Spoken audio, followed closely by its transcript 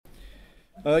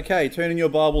Okay, turning your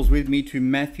Bibles with me to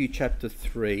Matthew chapter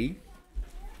 3.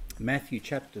 Matthew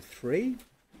chapter 3.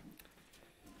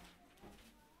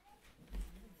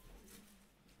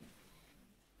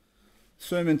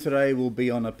 Sermon today will be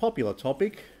on a popular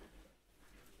topic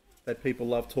that people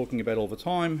love talking about all the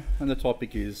time, and the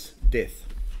topic is death.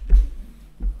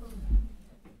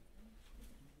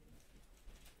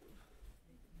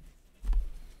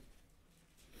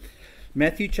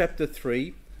 Matthew chapter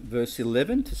 3, verse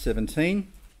 11 to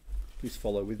 17. Please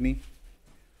follow with me.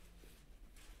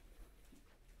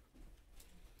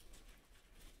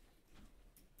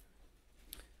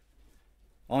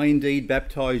 I indeed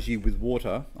baptize you with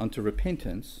water unto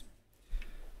repentance,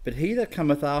 but he that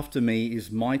cometh after me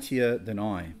is mightier than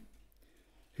I,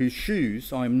 whose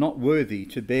shoes I am not worthy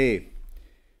to bear.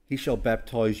 He shall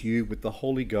baptize you with the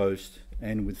Holy Ghost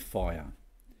and with fire,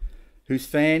 whose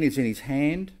fan is in his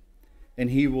hand,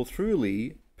 and he will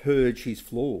thoroughly purge his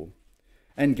floor,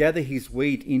 and gather his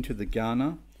wheat into the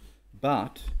garner,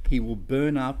 but he will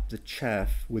burn up the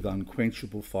chaff with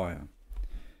unquenchable fire.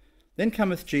 Then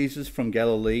cometh Jesus from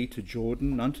Galilee to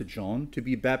Jordan unto John to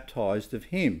be baptized of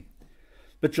him.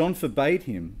 But John forbade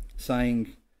him,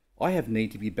 saying, I have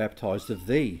need to be baptized of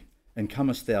thee, and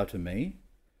comest thou to me?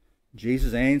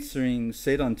 Jesus answering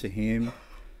said unto him,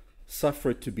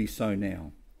 Suffer it to be so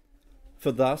now,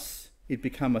 for thus it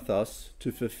becometh us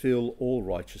to fulfill all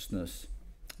righteousness.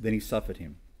 Then he suffered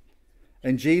him.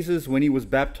 And Jesus, when he was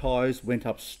baptized, went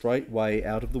up straightway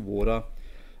out of the water,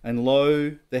 and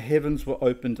lo, the heavens were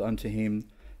opened unto him,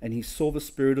 and he saw the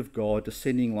Spirit of God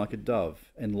descending like a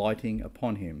dove, and lighting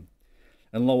upon him.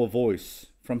 And lo, a voice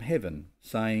from heaven,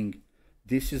 saying,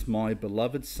 This is my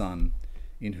beloved Son,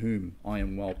 in whom I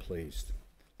am well pleased.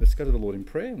 Let's go to the Lord in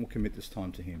prayer, and we'll commit this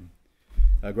time to him.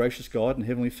 Our gracious God and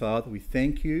Heavenly Father, we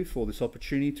thank you for this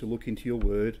opportunity to look into your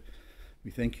word. We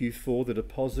thank you for the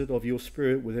deposit of your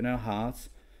Spirit within our hearts,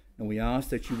 and we ask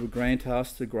that you would grant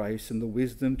us the grace and the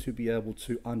wisdom to be able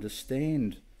to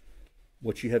understand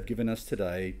what you have given us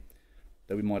today,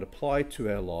 that we might apply it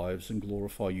to our lives and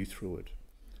glorify you through it.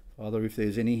 Father, if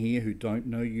there's any here who don't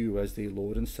know you as their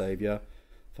Lord and Saviour,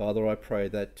 Father, I pray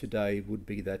that today would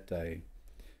be that day.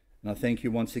 And I thank you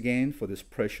once again for this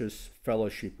precious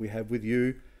fellowship we have with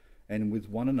you and with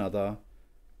one another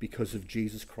because of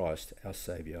Jesus Christ, our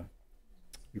Saviour.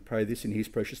 We pray this in his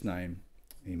precious name.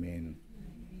 Amen.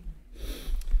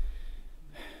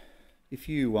 If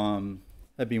you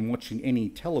have been watching any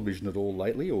television at all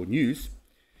lately or news,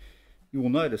 you will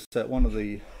notice that one of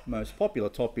the most popular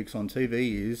topics on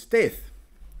TV is death.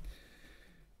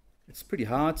 It's pretty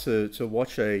hard to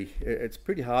watch it's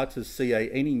pretty hard to see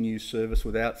any news service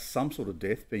without some sort of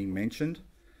death being mentioned.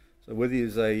 So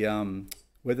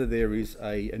whether there is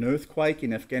an earthquake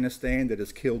in Afghanistan that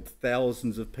has killed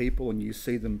thousands of people and you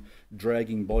see them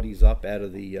dragging bodies up out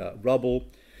of the rubble,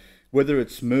 whether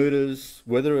it's murders,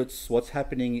 whether it's what's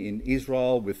happening in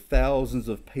Israel with thousands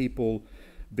of people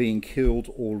being killed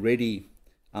already,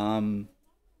 and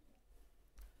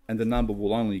the number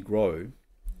will only grow.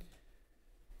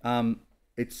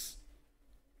 It's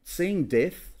seeing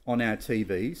death on our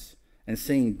TVs and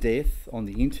seeing death on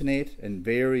the internet and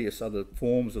various other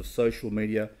forms of social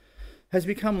media has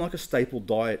become like a staple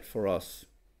diet for us.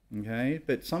 Okay,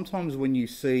 but sometimes when you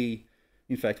see,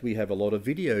 in fact, we have a lot of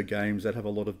video games that have a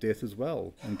lot of death as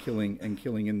well, and killing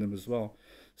in them as well.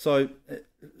 So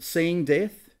seeing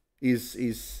death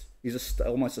is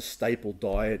almost a staple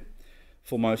diet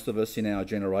for most of us in our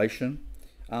generation,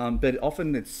 but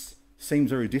often it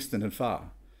seems very distant and far.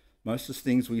 Most of the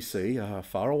things we see are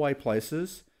far away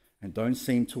places and don't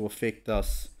seem to affect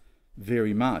us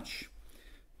very much.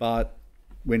 But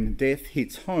when death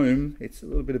hits home, it's a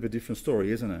little bit of a different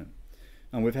story, isn't it?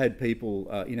 And we've had people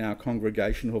in our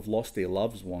congregation who have lost their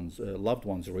loved ones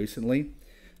recently,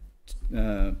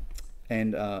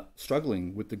 and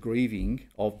struggling with the grieving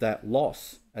of that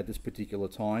loss at this particular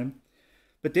time.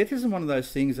 But death isn't one of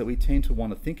those things that we tend to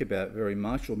want to think about very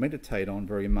much or meditate on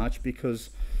very much, because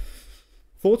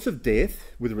thoughts of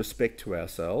death with respect to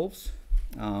ourselves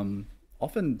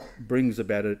often brings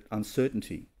about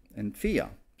uncertainty and fear,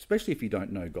 especially if you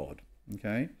don't know God.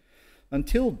 Okay,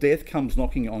 until death comes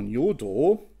knocking on your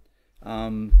door,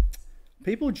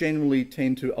 people generally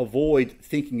tend to avoid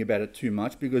thinking about it too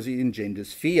much because it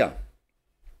engenders fear.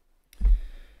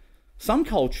 Some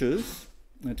cultures,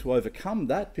 to overcome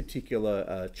that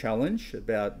particular challenge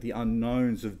about the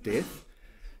unknowns of death,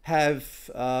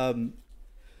 have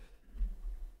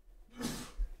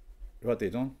right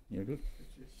there, Don. You're good.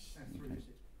 Okay.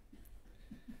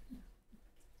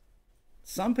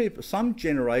 Some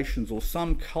generations or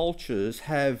some cultures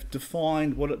have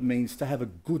defined what it means to have a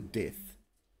good death.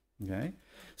 Okay,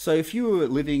 So if you were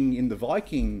living in the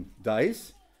Viking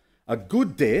days, a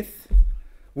good death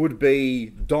would be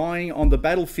dying on the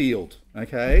battlefield,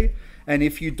 okay? And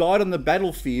if you died on the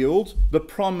battlefield, the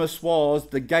promise was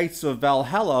the gates of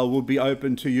Valhalla would be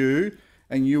open to you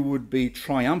and you would be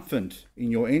triumphant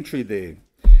in your entry there.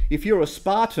 If you're a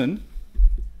Spartan,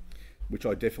 which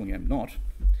I definitely am not,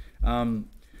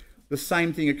 the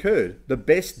same thing occurred. The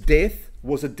best death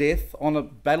was a death on a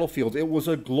battlefield. It was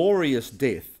a glorious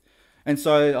death. And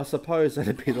so I suppose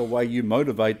that'd be the way you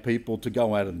motivate people to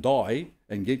go out and die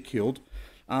and get killed.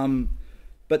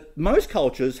 But most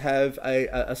cultures have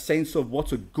a sense of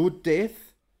what's a good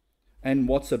death and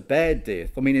what's a bad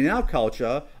death. I mean, in our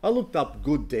culture, I looked up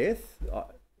good death.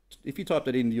 If you typed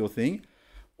it into your thing,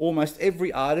 almost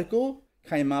every article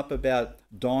came up about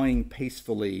dying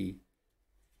peacefully,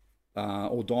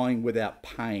 or dying without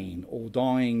pain, or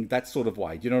dying that sort of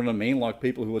way. Do you know what I mean? Like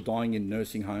people who are dying in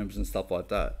nursing homes and stuff like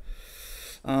that.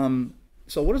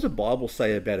 So what does the Bible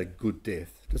say about a good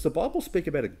death? Does the Bible speak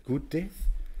about a good death?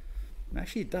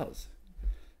 Actually, it does.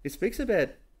 It speaks about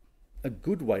a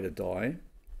good way to die,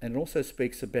 and it also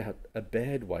speaks about a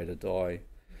bad way to die.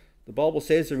 The Bible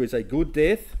says there is a good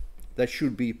death that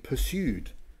should be pursued,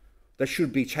 that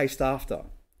should be chased after.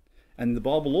 And the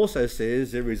Bible also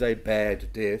says there is a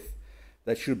bad death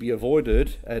that should be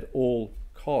avoided at all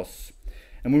costs.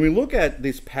 And when we look at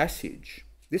this passage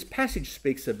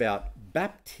speaks about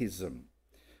baptism.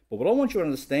 But what I want you to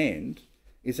understand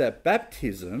is that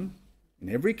baptism, in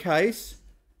every case,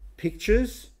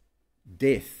 pictures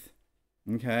death.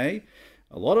 Okay?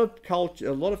 A lot of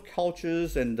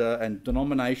cultures and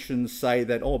denominations say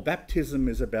that, baptism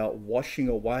is about washing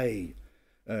away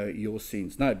your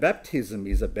sins. No, baptism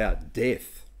is about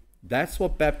death. That's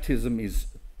what baptism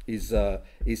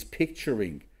is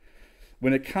picturing.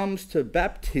 When it comes to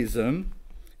baptism,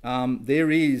 there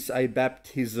is a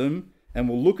baptism, and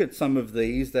we'll look at some of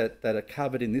these that are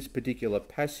covered in this particular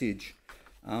passage,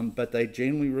 but they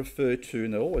generally refer to,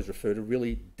 and they always refer to,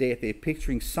 really death. They're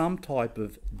picturing some type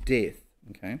of death.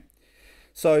 Okay,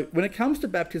 so when it comes to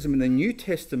baptism in the New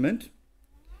Testament,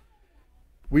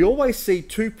 we always see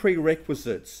two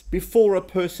prerequisites before a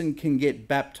person can get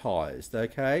baptized.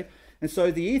 Okay, and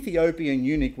so the Ethiopian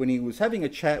eunuch, when he was having a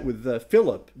chat with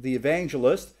Philip, the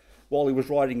evangelist, while he was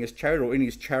riding his chariot or in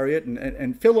his chariot,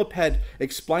 and Philip had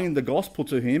explained the gospel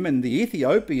to him, and the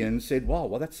Ethiopian said, wow,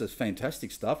 well, that's just fantastic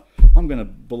stuff. I'm going to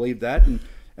believe that.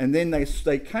 And then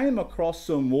they came across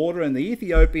some water, and the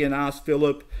Ethiopian asked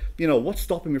Philip, what's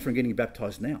stopping me from getting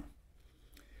baptized now?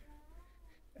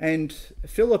 And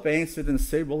Philip answered and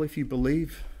said, well, if you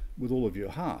believe with all of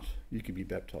your heart, you can be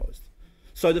baptized.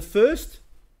 So the first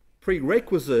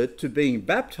prerequisite to being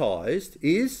baptized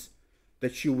is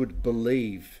that you would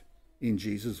believe in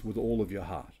Jesus with all of your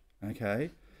heart.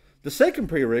 Okay? The second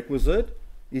prerequisite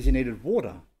is you needed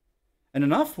water, and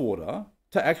enough water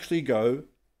to actually go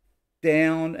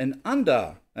down and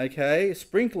under. Okay?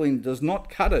 Sprinkling does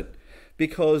not cut it,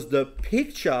 because the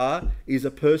picture is a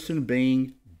person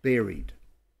being buried.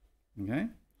 Okay?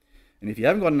 And if you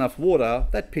haven't got enough water,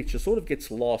 that picture sort of gets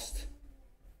lost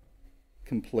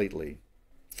completely.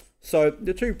 So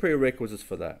the two prerequisites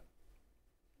for that.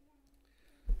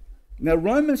 Now,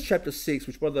 Romans chapter 6,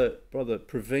 which Brother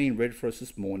Praveen read for us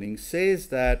this morning, says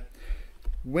that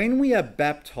when we are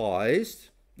baptized,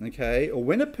 okay, or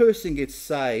when a person gets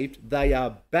saved, they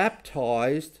are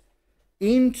baptized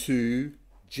into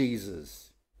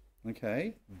Jesus.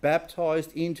 Okay?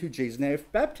 Baptized into Jesus. Now,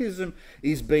 if baptism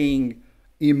is being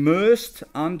immersed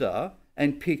under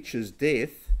and pictures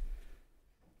death,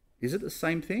 is it the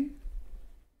same thing?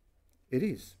 It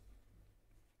is.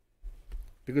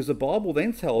 Because the Bible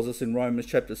then tells us in Romans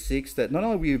chapter 6 that not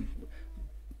only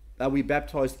are we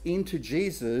baptized into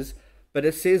Jesus, but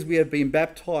it says we have been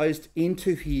baptized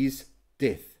into his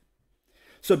death.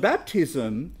 So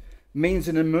baptism means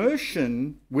an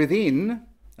immersion within,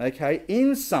 okay,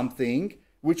 in something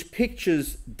which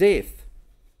pictures death.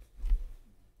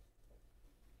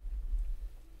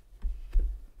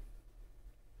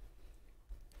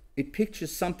 It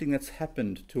pictures something that's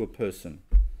happened to a person.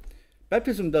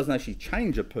 Baptism doesn't actually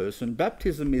change a person.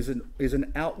 Baptism is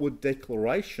an outward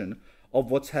declaration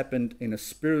of what's happened in a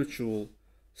spiritual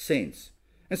sense.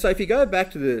 And so if you go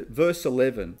back to the verse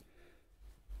 11,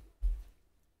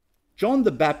 John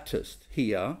the Baptist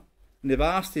here, and they've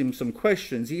asked him some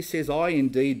questions, he says, I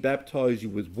indeed baptize you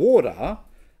with water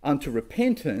unto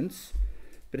repentance,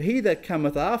 but he that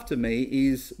cometh after me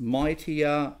is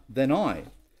mightier than I,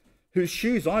 whose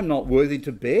shoes I'm not worthy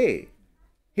to bear.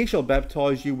 He shall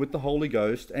baptize you with the Holy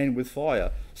Ghost and with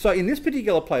fire. So in this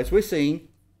particular place, we're seeing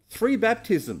three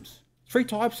baptisms, three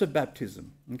types of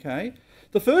baptism, okay?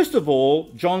 The first of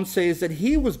all, John says that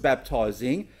he was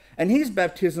baptizing, and his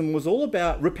baptism was all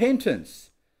about repentance.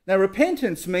 Now,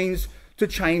 repentance means to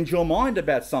change your mind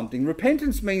about something.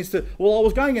 Repentance means to, well, I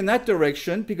was going in that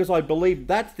direction because I believed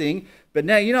that thing, but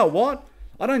now, you know what?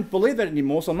 I don't believe that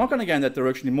anymore, so I'm not going to go in that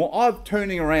direction anymore. I'm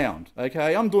turning around,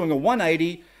 okay? I'm doing a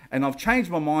 180, and I've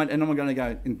changed my mind, and I'm going to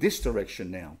go in this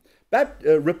direction now.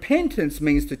 Repentance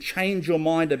means to change your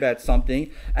mind about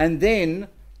something, and then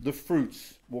the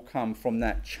fruits will come from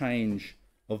that change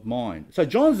of mind. So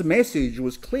John's message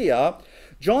was clear.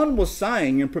 John was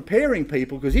saying and preparing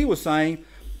people, because he was saying,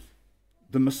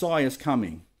 the Messiah is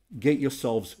coming. Get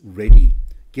yourselves ready.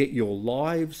 Get your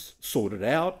lives sorted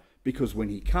out, because when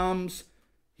he comes,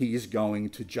 he is going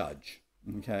to judge.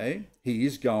 Okay? He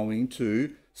is going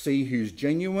to see who's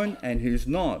genuine and who's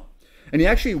not. And he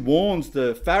actually warns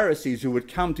the Pharisees who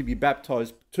would come to be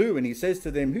baptized too, and he says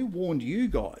to them, who warned you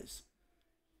guys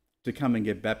to come and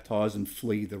get baptized and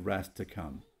flee the wrath to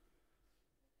come?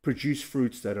 Produce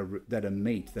fruits that are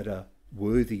meet, that are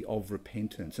worthy of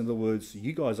repentance. In other words,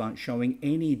 you guys aren't showing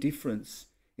any difference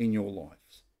in your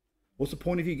lives. What's the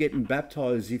point of you getting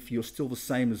baptized if you're still the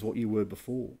same as what you were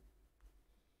before?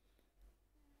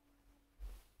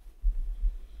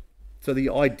 So the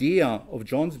idea of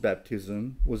John's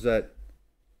baptism was that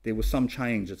there was some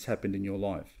change that's happened in your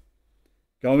life.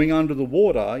 Going under the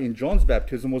water in John's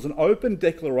baptism was an open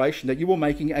declaration that you were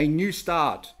making a new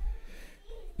start.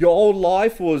 Your old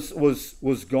life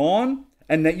was gone,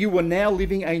 and that you were now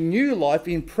living a new life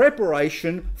in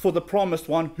preparation for the promised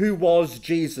one, who was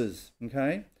Jesus.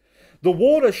 Okay? The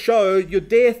water showed your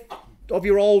death of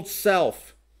your old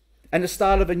self and the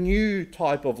start of a new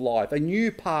type of life, a new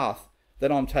path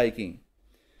that I'm taking.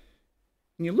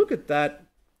 And you look at that,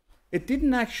 it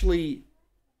didn't actually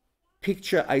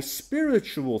picture a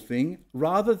spiritual thing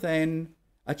rather than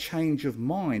a change of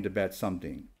mind about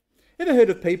something. Ever heard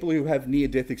of people who have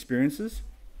near-death experiences?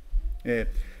 Yeah.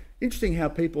 Interesting how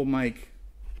people make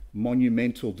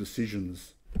monumental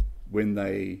decisions when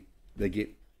they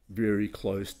get very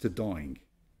close to dying.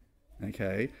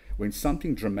 Okay? When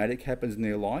something dramatic happens in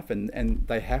their life and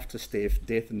they have to stare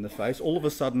death in the face, all of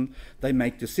a sudden they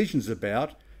make decisions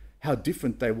about how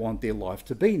different they want their life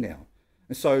to be now.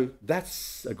 And so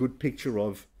that's a good picture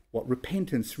of what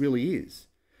repentance really is,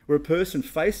 where a person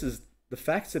faces the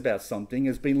facts about something,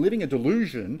 has been living a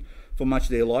delusion for much of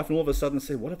their life, and all of a sudden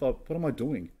say, what am I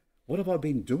doing? What have I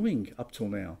been doing up till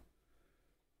now?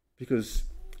 Because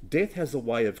death has a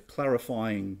way of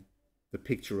clarifying the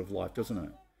picture of life, doesn't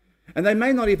it? And they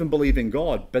may not even believe in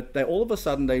God, but all of a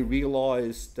sudden they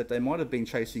realize that they might have been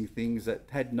chasing things that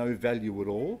had no value at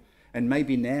all, and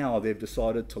maybe now they've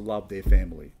decided to love their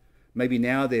family. Maybe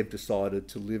now they've decided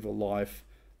to live a life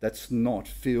that's not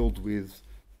filled with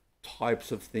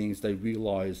types of things they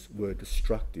realize were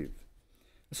destructive.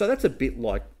 So that's a bit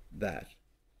like that.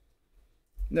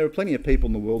 And there are plenty of people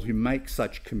in the world who make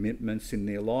such commitments in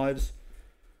their lives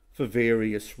for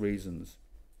various reasons.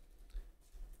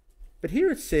 But here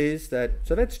it says that,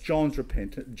 so that's John's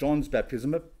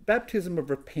baptism, a baptism of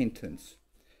repentance.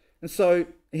 And so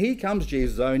here comes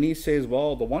Jesus, though, and he says,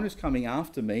 well, the one who's coming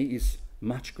after me is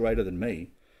much greater than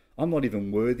me. I'm not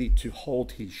even worthy to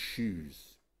hold his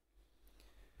shoes.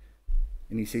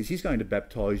 And he says he's going to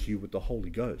baptize you with the Holy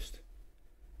Ghost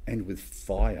and with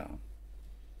fire.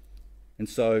 And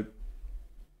so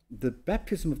the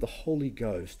baptism of the Holy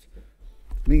Ghost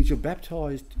means you're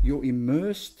baptized, you're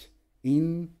immersed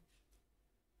in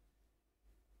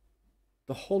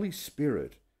the Holy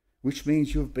Spirit, which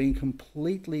means you've been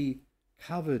completely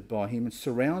covered by him and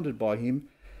surrounded by him.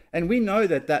 And we know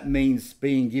that that means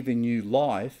being given new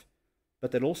life,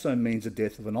 but that also means the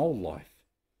death of an old life,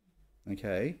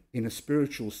 okay, in a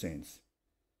spiritual sense.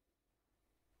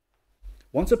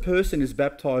 Once a person is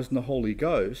baptized in the Holy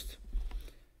Ghost,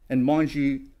 and mind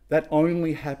you, that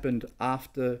only happened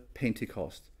after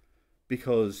Pentecost,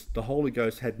 because the Holy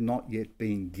Ghost had not yet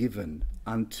been given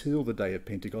until the day of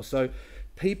Pentecost. So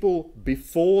people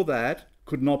before that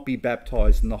could not be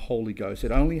baptized in the Holy Ghost.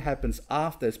 It only happens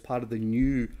after, as part of the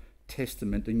New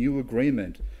Testament, the new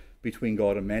agreement between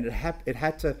God and man.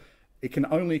 It can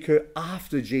only occur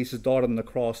after Jesus died on the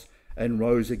cross and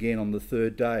rose again on the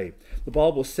third day. The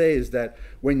Bible says that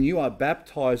when you are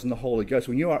baptized in the Holy Ghost,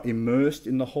 when you are immersed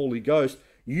in the Holy Ghost,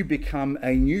 you become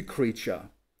a new creature.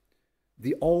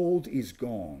 The old is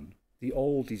gone. The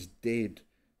old is dead.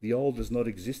 The old does not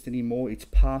exist anymore. It's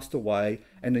passed away,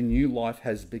 and a new life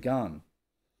has begun.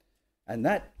 And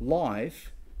that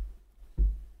life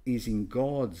is in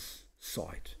God's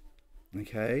sight.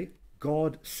 Okay?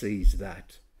 God sees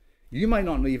that. You may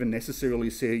not even necessarily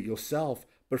see it yourself,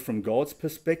 but from God's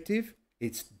perspective,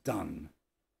 it's done.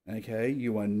 Okay,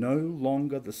 you are no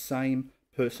longer the same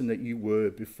person that you were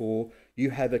before.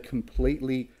 You have a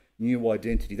completely new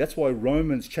identity. That's why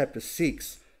Romans chapter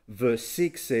 6, verse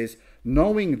 6 says,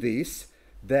 knowing this,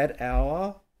 that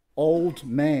our old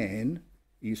man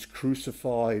is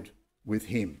crucified with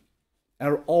him.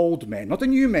 Our old man, not the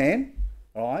new man,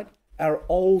 all right? Our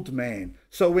old man.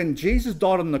 So when Jesus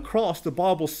died on the cross, the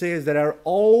Bible says that our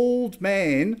old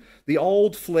man, the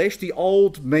old flesh, the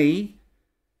old me,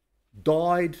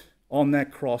 died on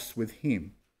that cross with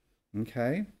him.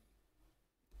 Okay?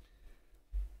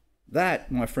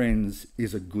 That, my friends,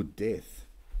 is a good death.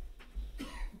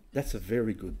 That's a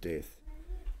very good death.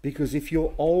 Because if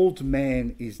your old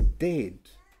man is dead,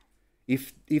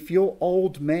 if your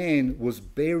old man was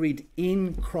buried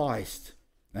in Christ,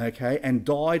 okay, and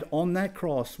died on that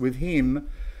cross with him,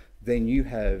 then you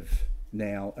have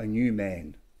now a new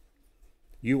man.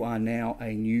 You are now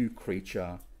a new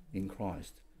creature in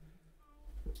Christ.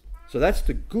 So that's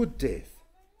the good death.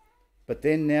 But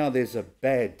then now there's a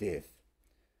bad death.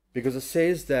 Because it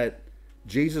says that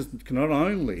Jesus can not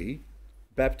only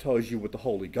baptize you with the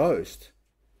Holy Ghost,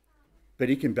 but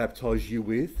he can baptize you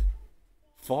with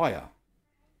fire.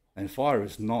 And fire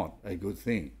is not a good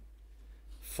thing.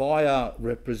 Fire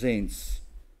represents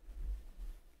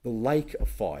the lake of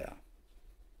fire,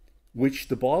 which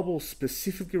the Bible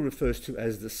specifically refers to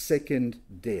as the second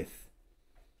death.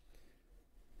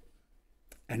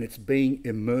 And it's being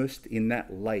immersed in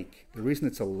that lake. The reason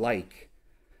it's a lake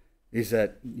is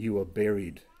that you are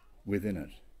buried within it,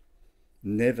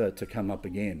 never to come up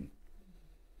again.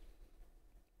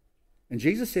 And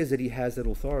Jesus says that he has that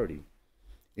authority.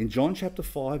 In John chapter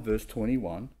 5, verse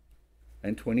 21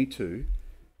 and 22,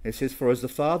 it says, for as the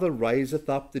Father raiseth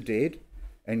up the dead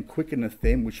and quickeneth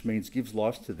them, which means gives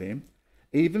life to them,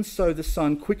 even so the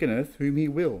Son quickeneth whom he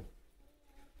will.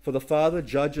 For the Father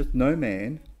judgeth no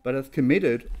man, but hath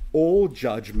committed all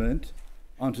judgment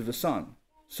unto the Son.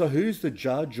 So who's the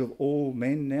judge of all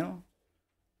men now?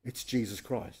 It's Jesus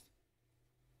Christ.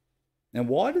 Now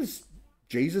why does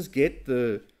Jesus get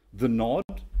the nod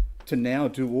to now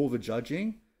do all the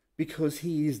judging? Because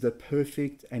he is the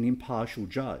perfect and impartial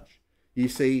judge. You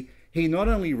see, he not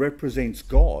only represents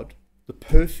God, the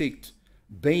perfect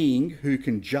being who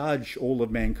can judge all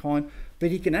of mankind, but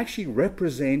he can actually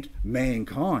represent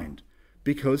mankind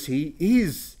because he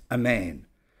is a man.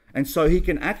 And so he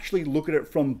can actually look at it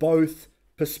from both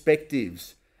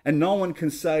perspectives. And no one can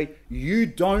say, you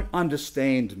don't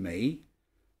understand me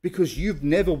because you've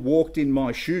never walked in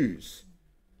my shoes.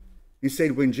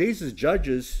 Instead, when Jesus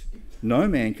judges, no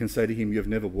man can say to him, you've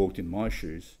never walked in my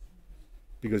shoes,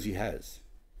 because he has.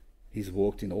 He's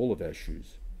walked in all of our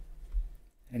shoes.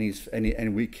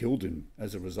 And we killed him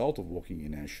as a result of walking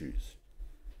in our shoes.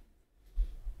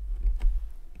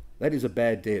 That is a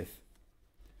bad death.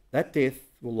 That death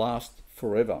will last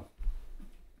forever.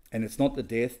 And it's not the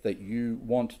death that you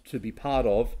want to be part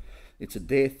of. It's a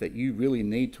death that you really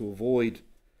need to avoid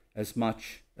as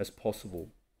much as possible.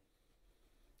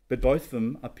 But both of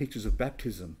them are pictures of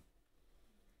baptism.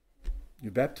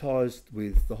 You're baptized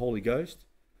with the Holy Ghost,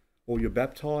 or you're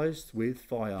baptized with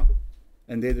fire.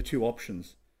 And they're the two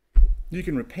options. You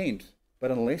can repent,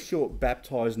 but unless you're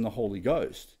baptized in the Holy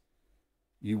Ghost,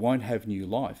 you won't have new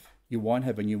life. You won't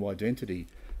have a new identity.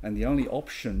 And the only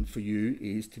option for you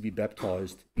is to be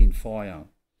baptized in fire.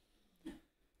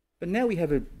 But now we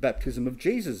have a baptism of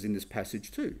Jesus in this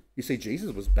passage too. You see,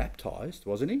 Jesus was baptized,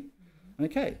 wasn't he?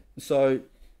 Okay, so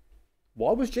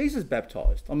why was Jesus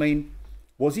baptized? I mean,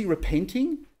 was he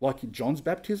repenting like John's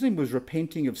baptism was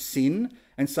repenting of sin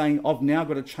and saying, I've now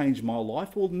got to change my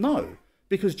life? Well, no,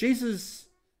 because Jesus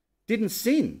didn't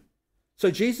sin.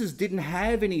 So Jesus didn't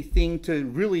have anything to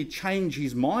really change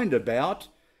his mind about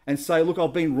and say, look,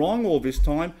 I've been wrong all this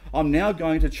time. I'm now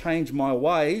going to change my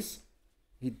ways.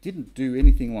 He didn't do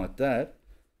anything like that.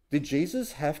 Did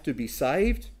Jesus have to be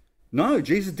saved? No,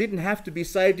 Jesus didn't have to be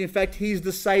saved. In fact, he's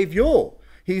the Savior.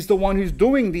 He's the one who's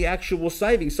doing the actual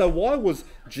saving. So why was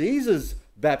Jesus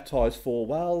baptized for?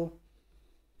 Well,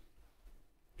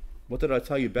 what did I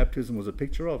tell you baptism was a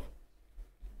picture of?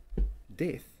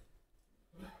 Death.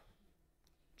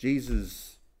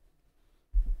 Jesus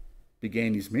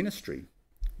began his ministry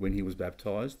when he was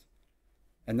baptized,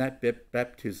 and that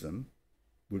baptism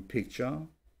would picture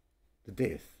the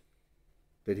death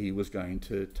that he was going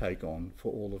to take on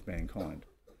for all of mankind.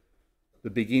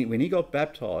 When he got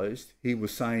baptized, he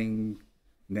was saying,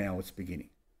 now it's beginning.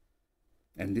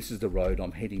 And this is the road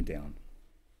I'm heading down.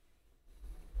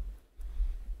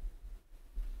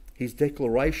 His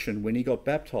declaration when he got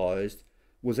baptized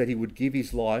was that he would give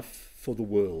his life for the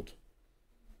world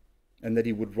and that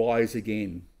he would rise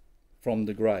again from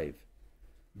the grave.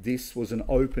 this was an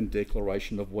open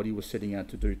declaration of what he was setting out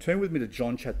to do. Turn with me to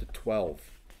John chapter 12.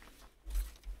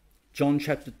 John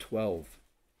chapter 12,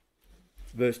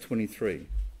 verse 23.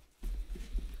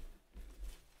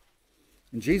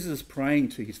 And Jesus is praying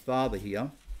to his Father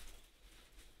here.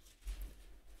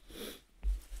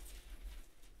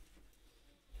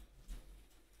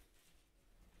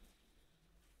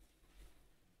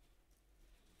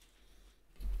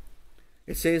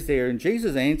 It says there, and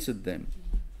Jesus answered them.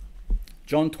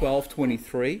 John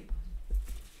 12:23.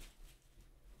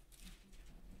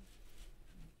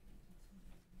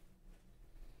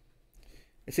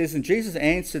 It says, and Jesus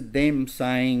answered them,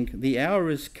 saying, the hour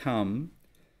is come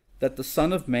that the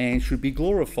Son of Man should be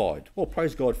glorified. Well,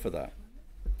 praise God for that.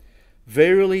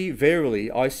 Verily, verily,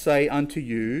 I say unto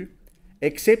you,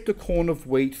 except a corn of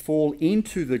wheat fall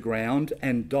into the ground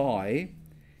and die,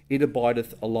 it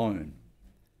abideth alone.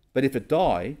 But if it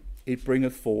die, it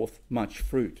bringeth forth much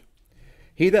fruit.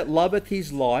 He that loveth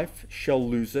his life shall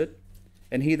lose it,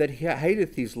 and he that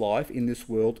hateth his life in this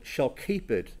world shall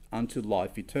keep it unto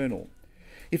life eternal.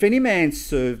 If any man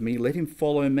serve me, let him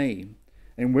follow me,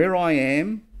 and where I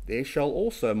am, there shall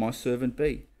also my servant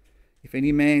be. If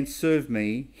any man serve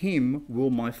me, him will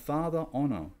my Father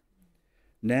honour.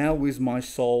 Now is my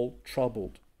soul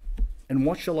troubled. And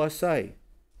what shall I say?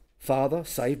 Father,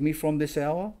 save me from this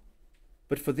hour?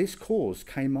 But for this cause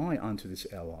came I unto this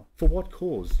hour. For what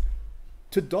cause?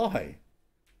 To die.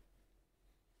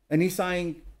 And he's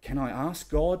saying, can I ask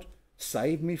God,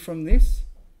 save me from this?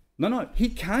 No, he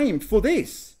came for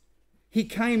this. He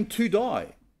came to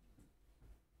die.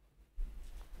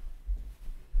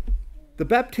 The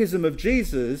baptism of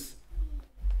Jesus,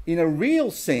 in a real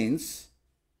sense,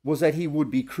 was that he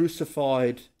would be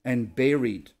crucified and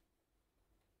buried.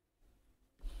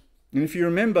 And if you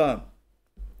remember,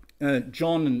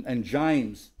 John and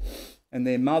James and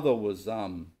their mother was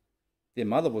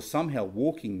somehow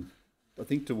walking, I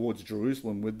think, towards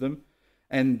Jerusalem with them,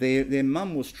 and their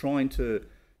mum was trying to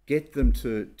get them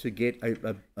to get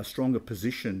a stronger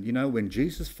position. You know, when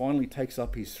Jesus finally takes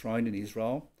up his throne in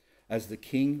Israel as the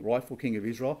king, rightful king of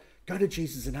Israel, go to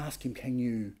Jesus and ask him, can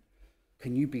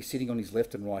you be sitting on his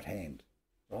left and right hand?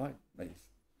 Right?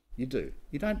 You do.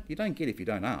 You don't get it if you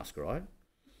don't ask, right?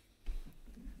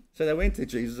 So they went to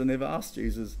Jesus and they've asked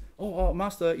Jesus, oh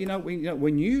Master,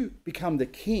 when you become the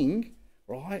king,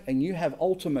 right, and you have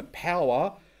ultimate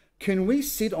power, can we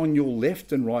sit on your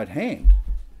left and right hand?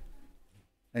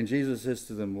 And Jesus says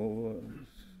to them, well,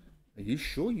 are you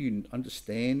sure you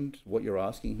understand what you're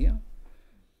asking here?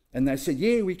 And they said,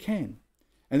 yeah, we can.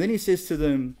 And then he says to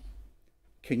them,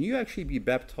 can you actually be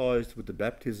baptized with the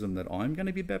baptism that I'm going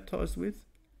to be baptized with?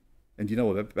 And do you know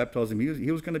what baptism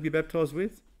he was going to be baptized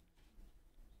with?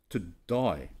 To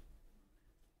die.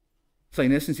 So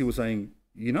in essence, he was saying,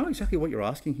 you know exactly what you're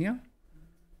asking here?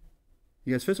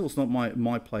 He goes, first of all, it's not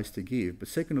my place to give, but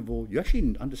second of all, you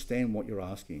actually understand what you're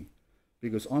asking,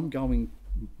 because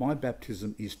my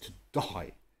baptism is to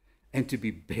die and to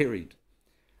be buried.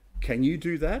 Can you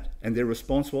do that? And their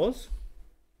response was,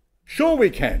 sure we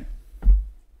can.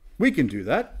 We can do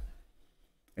that.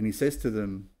 And he says to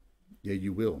them, yeah,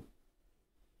 you will,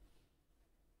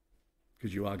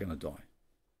 because you are going to die.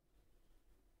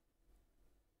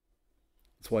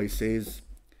 That's why he says,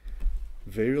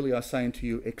 verily I say unto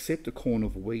you, except a corn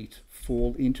of wheat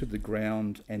fall into the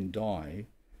ground and die,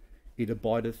 it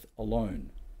abideth alone.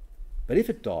 But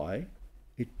if it die,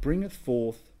 it bringeth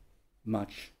forth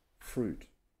much fruit.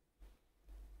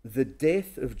 The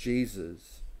death of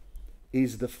Jesus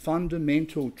is the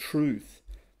fundamental truth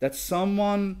that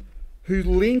someone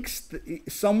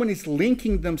is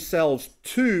linking themselves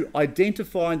to,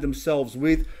 identifying themselves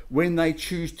with when they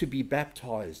choose to be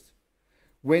baptized.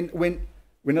 When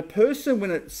a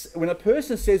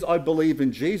person says, I believe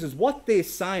in Jesus, what they're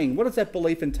saying, what does that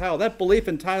belief entail? That belief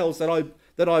entails that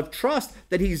I trust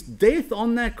that his death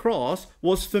on that cross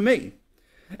was for me,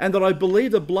 and that I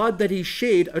believe the blood that he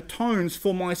shed atones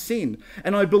for my sin.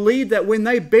 And I believe that when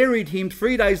they buried him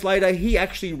 3 days later, he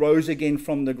actually rose again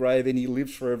from the grave and he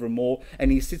lives forevermore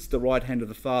and he sits at the right hand of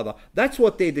the Father. That's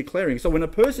what they're declaring. So when a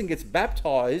person gets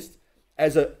baptized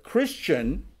as a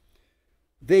Christian,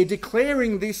 they're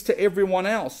declaring this to everyone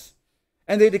else.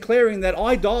 And they're declaring that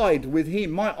I died with him.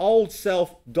 My old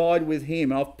self died with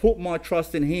him. I've put my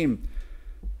trust in him.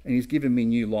 And he's given me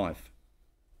new life.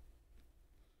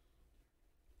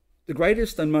 The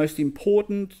greatest and most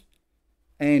important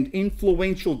and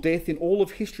influential death in all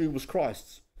of history was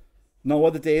Christ's. No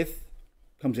other death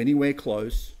comes anywhere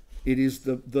close. It is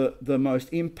the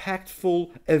most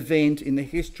impactful event in the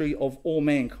history of all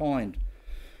mankind.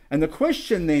 And the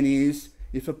question then is,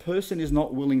 if a person is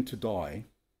not willing to die,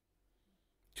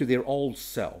 to their old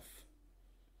self,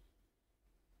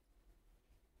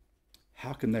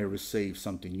 how can they receive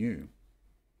something new?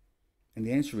 And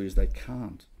the answer is they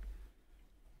can't.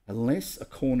 Unless a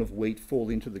corn of wheat fall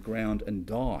into the ground and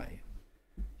die,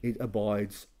 it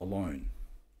abides alone.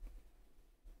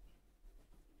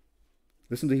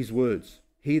 Listen to his words.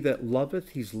 He that loveth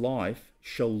his life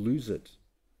shall lose it,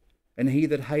 and he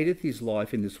that hateth his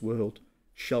life in this world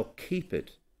shall keep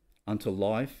it unto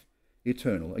life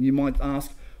eternal. And you might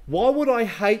ask, why would I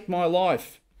hate my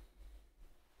life?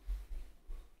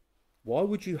 Why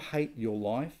would you hate your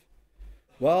life?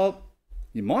 Well,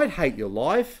 you might hate your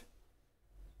life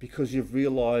because you've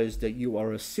realized that you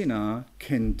are a sinner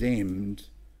condemned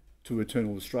to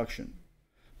eternal destruction.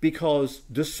 Because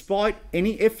despite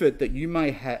any effort that you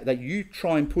may have, that you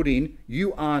try and put in,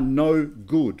 you are no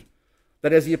good.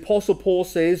 That, as the Apostle Paul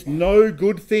says, no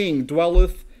good thing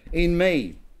dwelleth in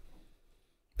me.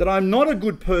 That I'm not a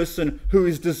good person who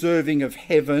is deserving of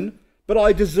heaven, but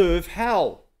I deserve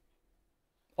hell.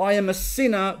 I am a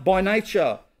sinner by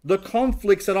nature. The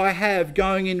conflicts that I have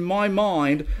going in my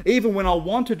mind, even when I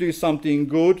want to do something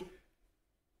good,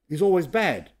 is always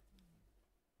bad.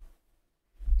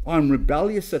 I'm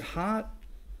rebellious at heart.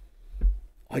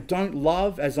 I don't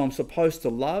love as I'm supposed to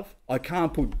love. I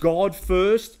can't put God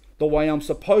first the way I'm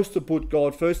supposed to put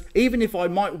God first, even if I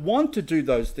might want to do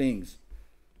those things.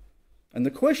 And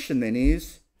the question then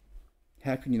is,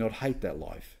 how can you not hate that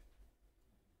life?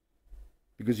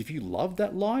 Because if you love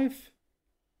that life,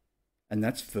 and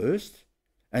that's first,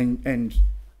 and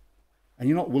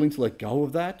you're not willing to let go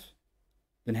of that,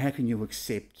 then how can you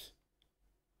accept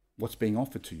what's being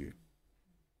offered to you?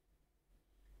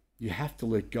 You have to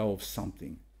let go of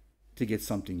something to get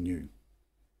something new.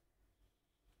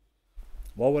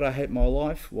 Why would I hate my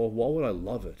life? Well, why would I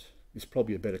love it? Is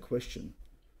probably a better question.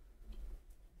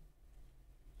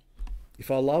 If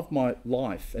I love my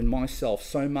life and myself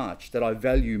so much that I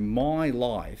value my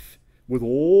life with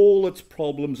all its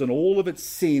problems and all of its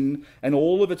sin and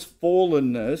all of its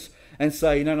fallenness, and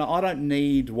say, no, I don't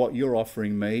need what you're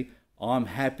offering me. I'm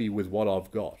happy with what I've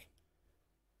got.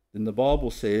 Then the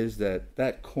Bible says that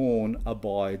that corn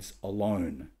abides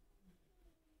alone.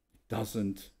 It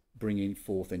doesn't bring in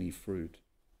forth any fruit.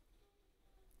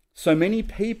 So many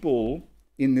people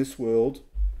in this world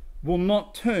will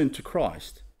not turn to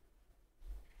Christ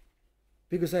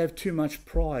because they have too much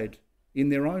pride in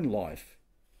their own life.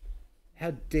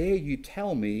 How dare you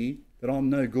tell me that I'm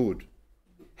no good?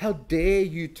 How dare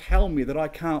you tell me that I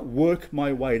can't work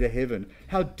my way to heaven?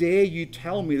 How dare you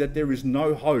tell me that there is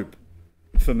no hope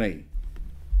for me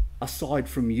aside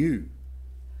from you?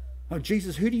 Oh,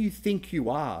 Jesus, who do you think you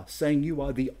are, saying you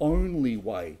are the only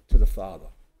way to the Father?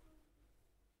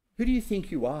 Who do you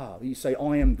think you are that you say,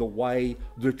 I am the way,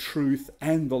 the truth,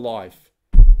 and the life?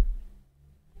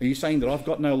 Are you saying that I've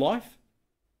got no life?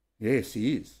 Yes,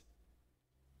 he is.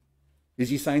 Is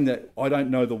he saying that I don't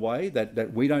know the way,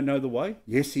 that we don't know the way?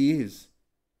 Yes, he is.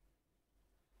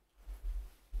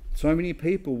 So many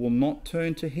people will not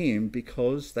turn to him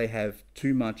because they have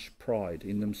too much pride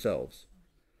in themselves.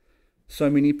 So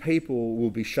many people will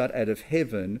be shut out of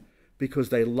heaven because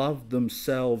they love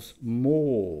themselves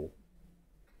more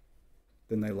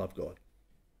than they love God.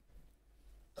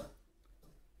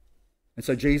 And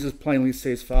so Jesus plainly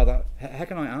says, Father, how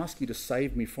can I ask you to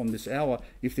save me from this hour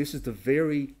if this is the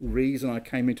very reason I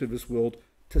came into this world,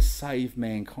 to save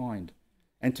mankind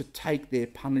and to take their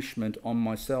punishment on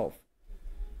myself?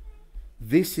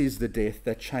 This is the death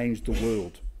that changed the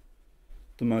world.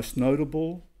 The most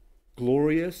notable,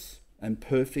 glorious, and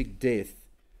perfect death.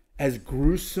 As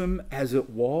gruesome as it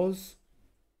was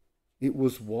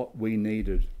what we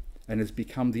needed and has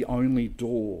become the only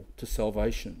door to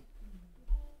salvation.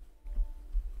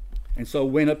 And so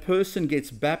when a person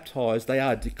gets baptized, they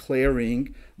are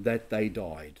declaring that they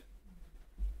died.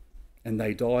 And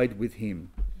they died with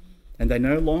him. And they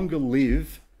no longer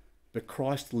live, but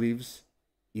Christ lives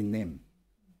in them.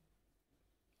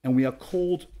 And we are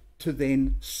called to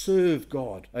then serve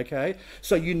God, okay?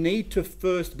 So you need to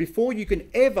first, before you can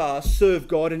ever serve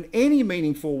God in any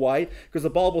meaningful way, because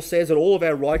the Bible says that all of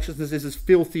our righteousness is as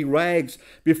filthy rags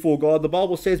before God. The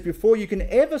Bible says before you can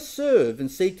ever serve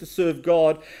and seek to serve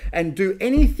God and do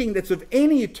anything that's of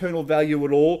any eternal value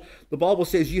at all, the Bible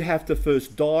says you have to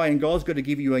first die, and God's got to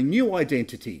give you a new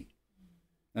identity.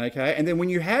 Okay, and then when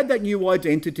you have that new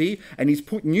identity and he's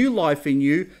put new life in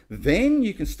you, then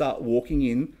you can start walking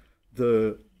in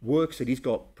the works that he's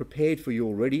got prepared for you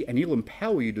already, and he'll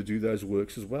empower you to do those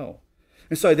works as well.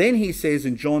 And so then he says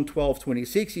in John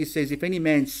 12:26, he says, if any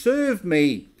man serve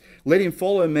me, let him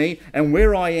follow me, and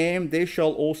where I am, there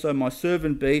shall also my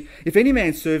servant be. If any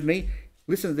man serve me,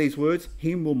 Listen to these words,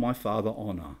 him will my Father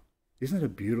honour. Isn't it a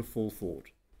beautiful thought?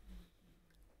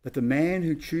 That the man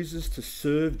who chooses to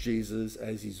serve Jesus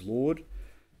as his Lord,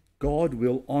 God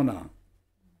will honour.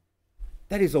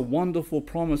 That is a wonderful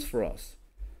promise for us.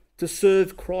 To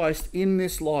serve Christ in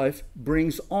this life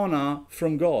brings honour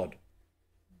from God.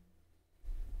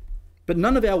 But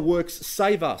none of our works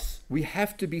save us. We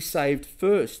have to be saved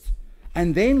first,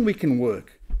 and then we can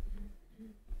work.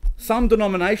 Some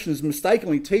denominations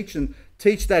mistakenly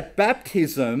teach that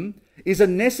baptism is a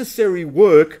necessary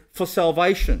work for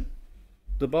salvation.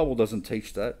 The Bible doesn't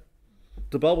teach that.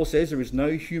 The Bible says there is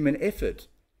no human effort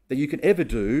that you can ever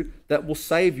do that will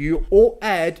save you or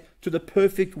add to the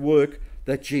perfect work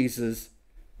that Jesus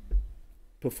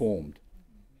performed.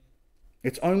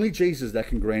 It's only Jesus that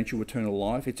can grant you eternal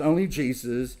life. It's only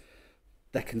Jesus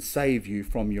that can save you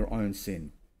from your own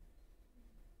sin.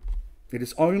 It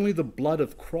is only the blood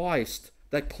of Christ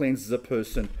that cleanses a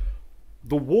person.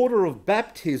 The water of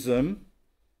baptism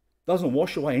doesn't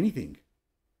wash away anything.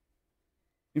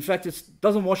 In fact, it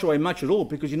doesn't wash away much at all,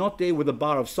 because you're not there with a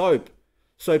bar of soap,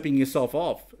 soaping yourself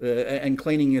off and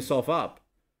cleaning yourself up.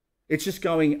 It's just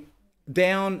going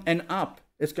down and up.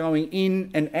 It's going in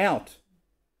and out.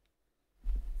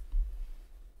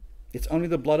 It's only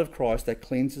the blood of Christ that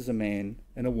cleanses a man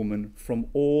and a woman from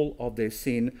all of their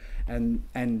sin.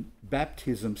 And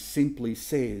baptism simply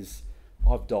says,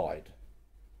 I've died.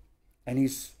 And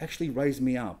he's actually raised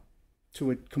me up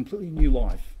to a completely new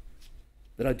life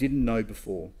that I didn't know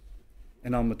before.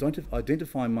 And I'm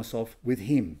identifying myself with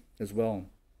him as well.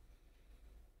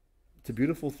 It's a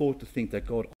beautiful thought to think that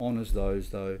God honours those,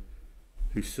 though,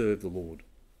 who serve the Lord.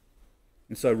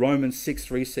 And so Romans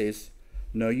 6:3 says,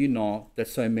 know you not that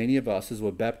so many of us as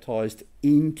were baptized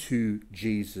into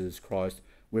Jesus Christ,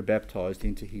 were baptized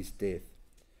into his death.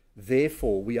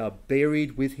 Therefore, we are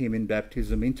buried with him in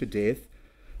baptism into death,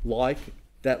 like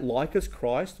as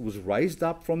Christ was raised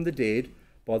up from the dead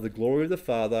by the glory of the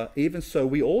Father, even so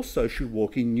we also should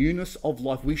walk in newness of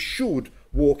life. We should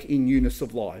walk in newness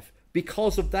of life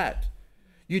because of that.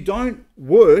 You don't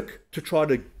work to try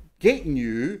to get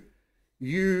new.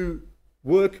 You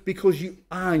work because you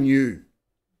are new.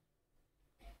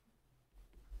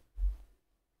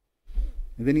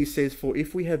 And then he says, for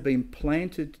if we have been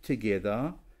planted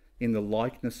together in the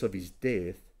likeness of his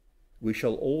death, we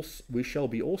shall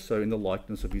be also in the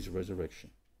likeness of his resurrection.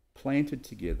 Planted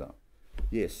together.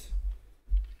 Yes,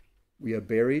 we are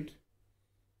buried,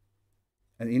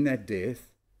 and in that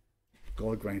death,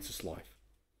 God grants us life.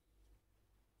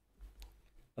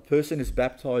 A person is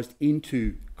baptized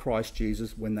into Christ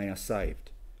Jesus when they are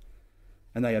saved.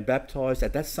 And they are baptized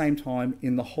at that same time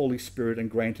in the Holy Spirit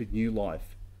and granted new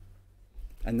life.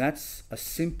 And that's a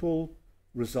simple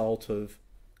result of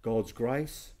God's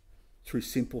grace through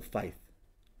simple faith.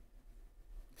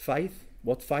 Faith?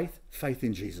 What faith? Faith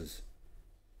in Jesus.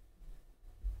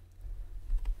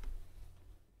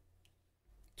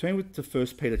 Turn to 1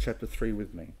 Peter chapter 3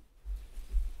 with me.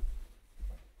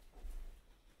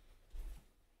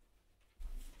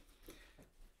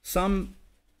 Some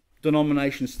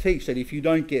denominations teach that if you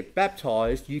don't get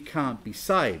baptized, you can't be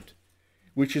saved,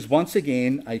 which is once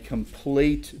again a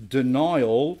complete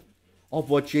denial of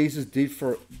what Jesus did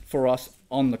for us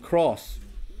on the cross.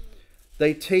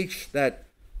 They teach that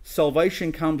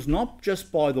salvation comes not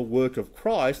just by the work of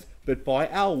Christ, but by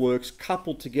our works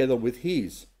coupled together with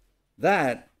his.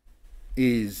 That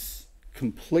is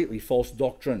completely false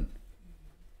doctrine.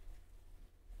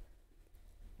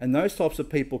 And those types of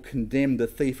people condemn the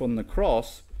thief on the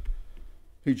cross,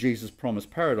 who Jesus promised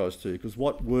paradise to, because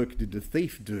what work did the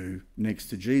thief do next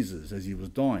to Jesus as he was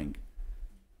dying?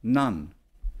 None.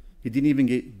 He didn't even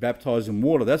get baptized in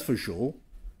water, that's for sure.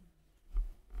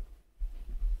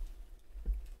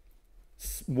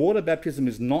 Water baptism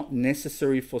is not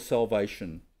necessary for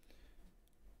salvation.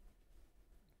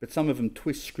 But some of them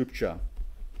twist scripture.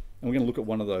 And we're going to look at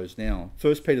one of those now.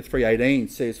 1 Peter 3:18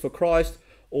 says, for Christ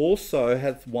also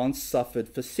hath once suffered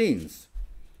for sins,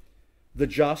 the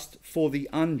just for the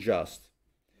unjust,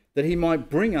 that he might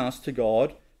bring us to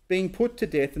God, being put to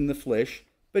death in the flesh,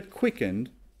 but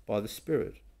quickened by the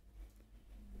Spirit.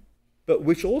 But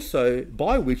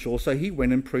by which also he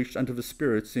went and preached unto the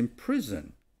spirits in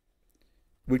prison,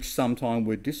 which sometime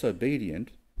were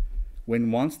disobedient,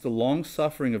 when once the long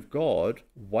suffering of God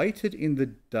waited in the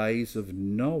days of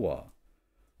Noah,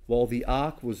 while the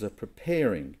ark was a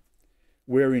preparing,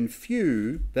 wherein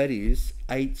few, that is,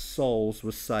 8 souls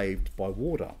were saved by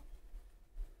water.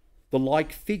 The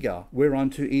like figure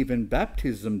whereunto even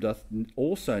baptism doth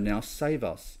also now save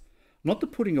us, not the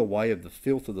putting away of the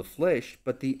filth of the flesh,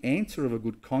 but the answer of a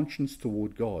good conscience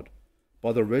toward God,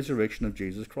 by the resurrection of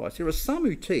Jesus Christ. There are some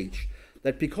who teach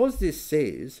that because this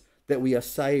says that we are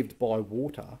saved by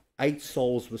water, 8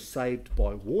 souls were saved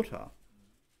by water,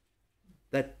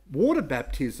 that water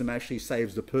baptism actually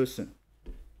saves the person.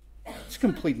 It's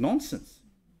complete nonsense.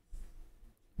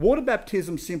 Water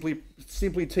baptism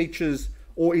simply teaches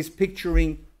or is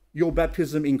picturing your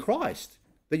baptism in Christ,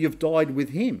 that you've died with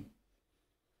him.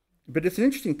 But it's an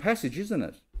interesting passage, isn't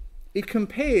it? It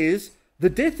compares the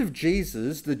death of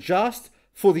Jesus, the just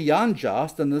for the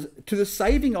unjust, and to the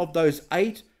saving of those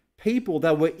 8 people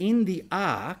that were in the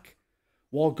ark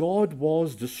while God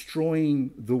was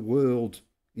destroying the world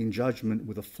in judgment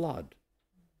with a flood.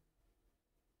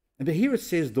 And here it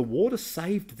says the water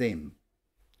saved them.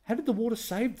 How did the water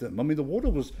save them? I mean, the water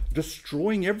was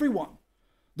destroying everyone.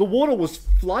 The water was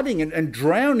flooding and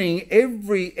drowning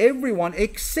everyone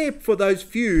except for those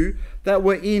few that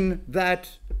were in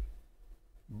that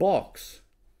box.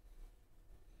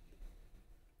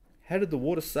 How did the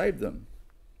water save them?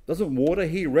 Doesn't water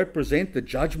here represent the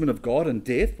judgment of God and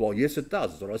death? Well, yes, it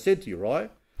does. That's what I said to you, right?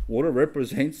 Water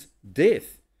represents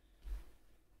death.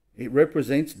 It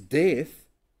represents death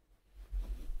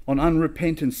on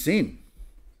unrepentant sin.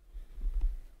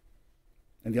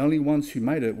 And the only ones who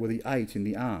made it were the 8 in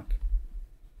the ark.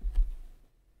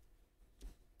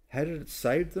 How did it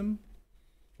save them?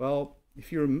 Well,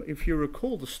 if you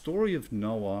recall, the story of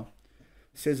Noah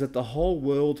says that the whole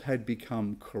world had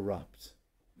become corrupt.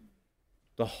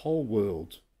 The whole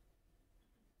world.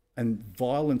 And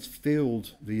violence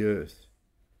filled the earth.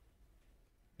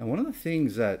 And one of the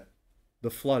things that the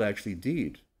flood actually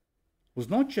did was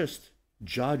not just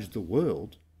judge the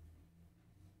world,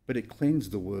 but it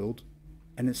cleansed the world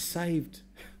and it saved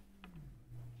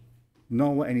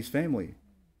Noah and his family.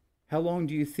 How long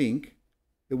do you think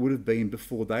it would have been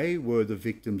before they were the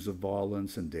victims of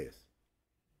violence and death?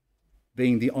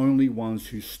 Being the only ones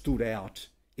who stood out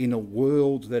in a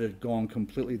world that had gone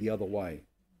completely the other way.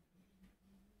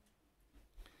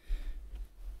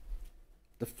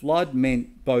 The flood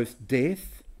meant both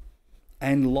death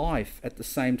and life at the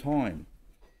same time.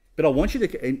 But I want you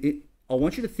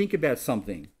to think about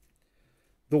something.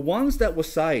 The ones that were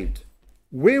saved,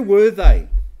 where were they?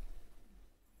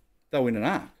 They were in an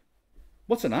ark.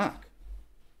 What's an ark?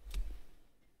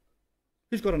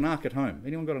 Who's got an ark at home?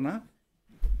 Anyone got an ark?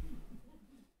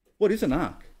 What is an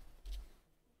ark?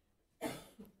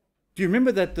 Do you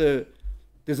remember that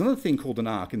there's another thing called an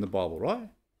ark in the Bible, right?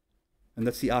 And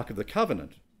that's the Ark of the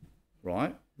Covenant,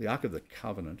 right? The Ark of the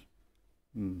Covenant.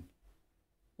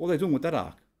 What are they doing with that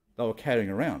ark? They were carrying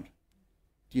around.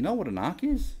 Do you know what an ark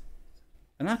is?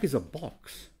 An ark is a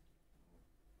box.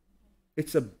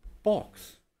 It's a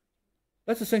box.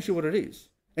 That's essentially what it is.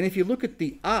 And if you look at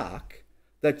the ark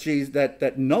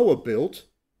that Noah built,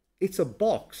 it's a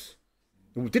box.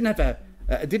 It didn't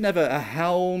have a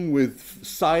helm with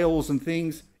sails and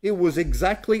things. It was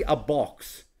exactly a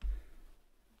box.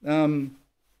 Can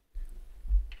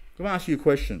I ask you a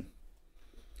question?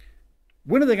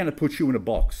 When are they going to put you in a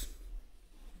box?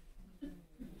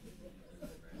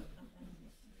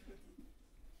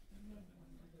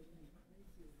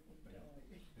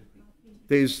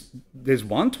 There's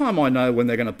one time I know when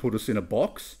they're going to put us in a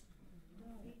box.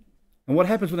 And what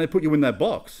happens when they put you in that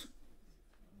box?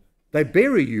 They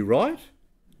bury you, right?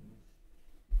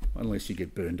 Unless you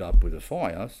get burned up with a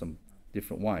fire, some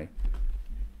different way.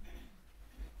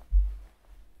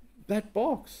 That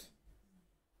box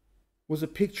was a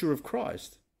picture of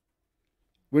Christ.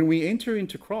 When we enter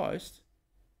into Christ,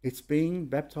 it's being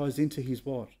baptized into his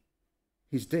what?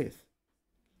 His death.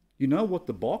 You know what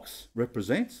the box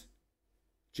represents?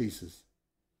 Jesus.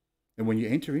 And when you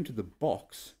enter into the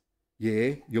box,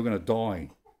 you're going to die.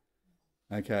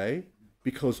 Okay?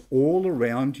 Because all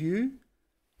around you,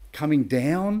 coming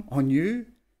down on you,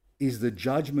 is the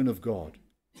judgment of God.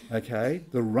 Okay?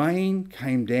 The rain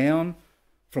came down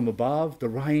from above, the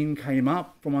rain came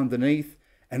up from underneath,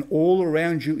 and all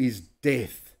around you is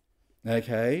death.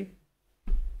 Okay?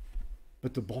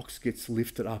 But the box gets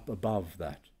lifted up above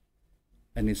that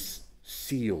and is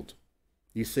sealed.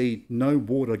 You see, no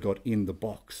water got in the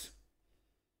box.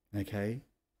 Okay?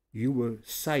 You were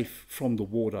safe from the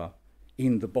water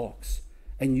in the box.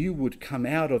 And you would come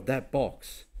out of that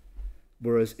box,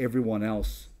 whereas everyone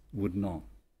else would not.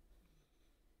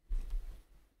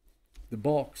 The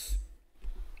box,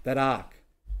 that ark,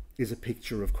 is a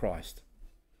picture of Christ.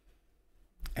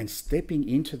 And stepping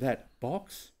into that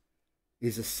box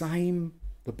is the same,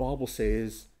 the Bible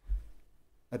says,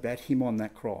 about him on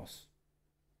that cross.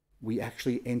 We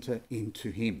actually enter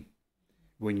into him.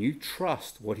 When you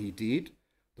trust what he did,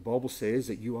 the Bible says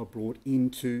that you are brought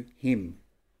into him.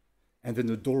 And then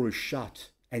the door is shut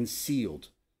and sealed.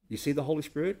 You see, the Holy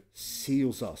Spirit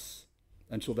seals us.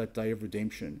 until that day of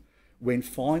redemption, when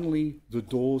finally the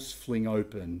doors fling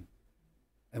open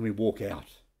and we walk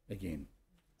out again.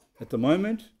 At the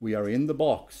moment, we are in the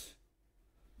box.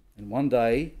 And one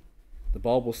day, the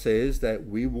Bible says that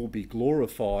we will be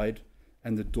glorified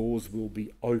and the doors will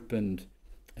be opened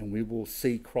and we will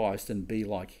see Christ and be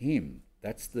like him.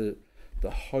 That's the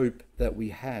hope that we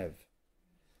have.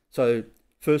 So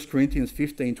 1 Corinthians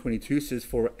 15:22 says,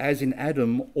 "For as in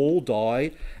Adam all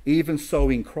die, even so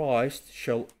in Christ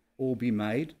shall all be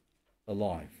made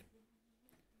alive."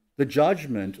 The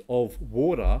judgment of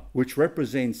water, which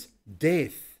represents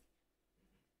death,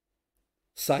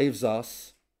 saves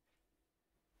us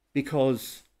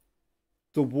because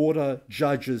the water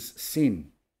judges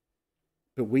sin,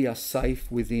 but we are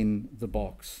safe within the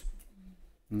box.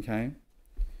 Okay?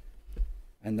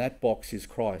 And that box is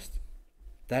Christ.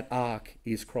 That ark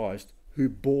is Christ, who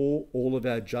bore all of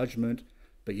our judgment.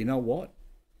 But you know what?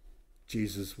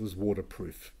 Jesus was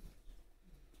waterproof.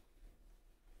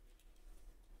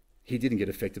 He didn't get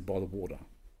affected by the water.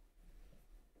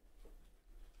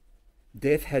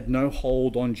 Death had no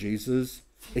hold on Jesus.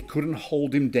 It couldn't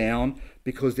hold him down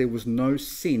because there was no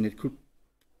sin it could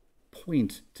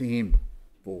point to him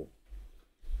for.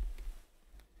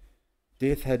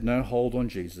 Death had no hold on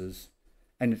Jesus,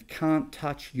 and it can't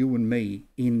touch you and me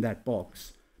in that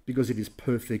box because it is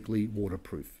perfectly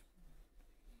waterproof.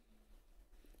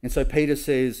 And so Peter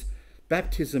says,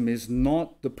 baptism is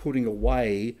not the putting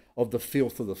away of the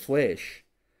filth of the flesh,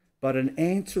 but an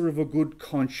answer of a good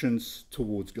conscience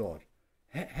towards God.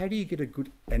 How do you get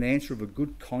an answer of a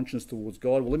good conscience towards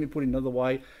God? Well, let me put it another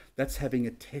way. That's having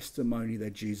a testimony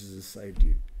that Jesus has saved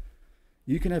you.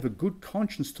 You can have a good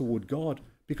conscience toward God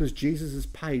because Jesus has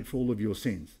paid for all of your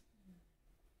sins,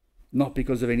 not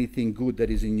because of anything good that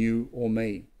is in you or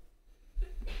me.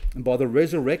 And by the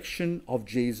resurrection of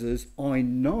Jesus, I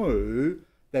know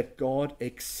that God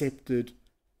accepted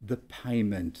the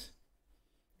payment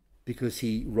because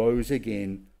he rose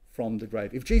again from the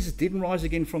grave. If Jesus didn't rise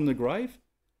again from the grave,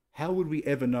 how would we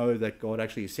ever know that God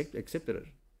actually accepted it?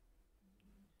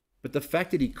 But the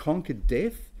fact that he conquered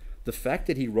death, the fact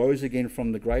that he rose again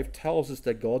from the grave tells us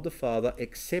that God the Father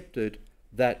accepted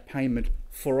that payment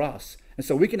for us. And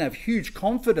so we can have huge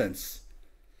confidence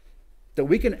that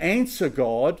we can answer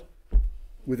God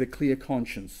with a clear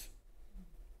conscience.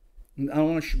 And I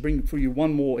want to bring for you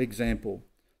one more example.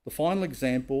 The final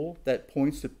example that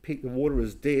points to the water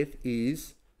as death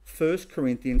is 1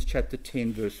 Corinthians chapter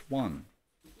 10 verse 1.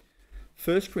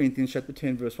 1 Corinthians chapter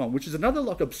 10 verse 1, which is another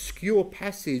like obscure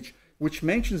passage which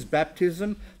mentions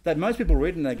baptism that most people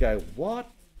read and they go,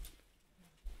 what?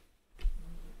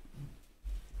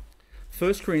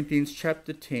 1 Corinthians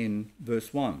chapter 10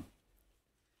 verse 1.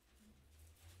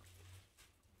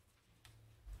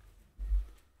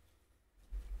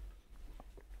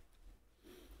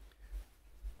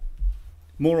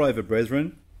 Moreover,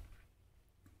 brethren,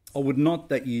 I would not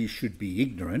that ye should be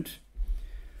ignorant,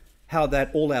 how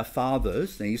that all our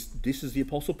fathers, and this is the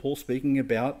Apostle Paul speaking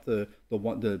about the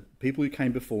people who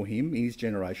came before him in his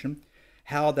generation,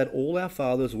 how that all our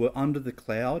fathers were under the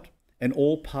cloud and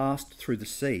all passed through the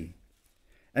sea,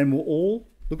 and were all,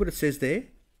 look what it says there,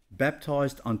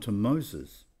 baptized unto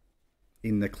Moses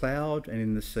in the cloud and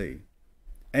in the sea,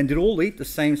 and did all eat the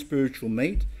same spiritual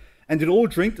meat, and did all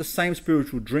drink the same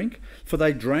spiritual drink, for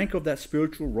they drank of that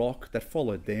spiritual rock that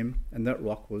followed them, and that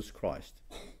rock was Christ.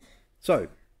 So,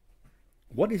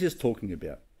 what is this talking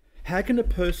about? How can a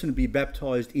person be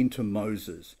baptized into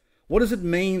Moses? What does it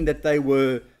mean that they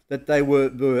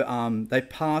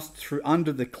passed through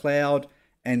under the cloud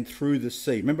and through the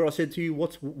sea? Remember I said to you,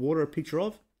 what's water a picture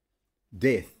of?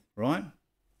 Death, right?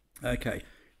 Okay,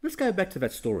 let's go back to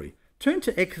that story. Turn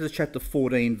to Exodus chapter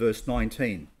 14, verse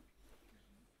 19.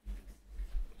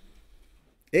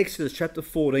 Exodus chapter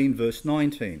 14, verse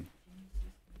 19.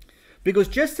 Because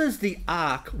just as the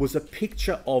ark was a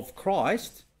picture of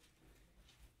Christ,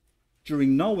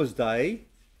 during Noah's day,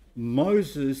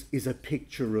 Moses is a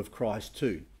picture of Christ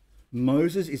too.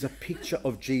 Moses is a picture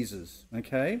of Jesus,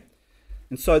 okay?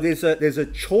 And so there's a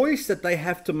choice that they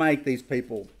have to make, these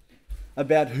people,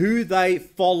 about who they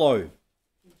follow.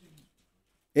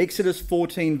 Exodus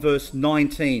 14, verse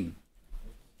 19.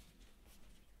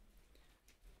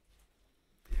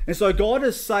 And so God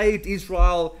has saved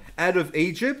Israel out of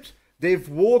Egypt. They've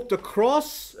walked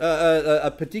across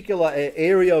a particular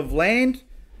area of land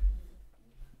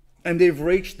and they've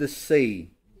reached the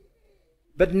sea.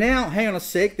 But now, hang on a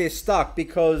sec, they're stuck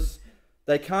because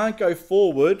they can't go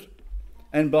forward,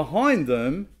 and behind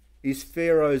them is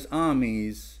Pharaoh's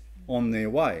armies on their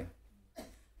way.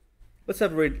 Let's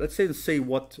have a read. Let's see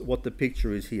what the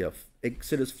picture is here.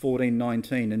 Exodus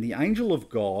 14:19. And the angel of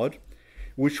God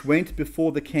which went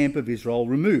before the camp of Israel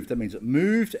removed. That means it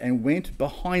moved and went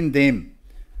behind them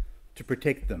to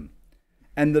protect them.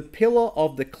 And the pillar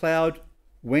of the cloud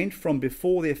went from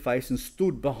before their face and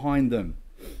stood behind them.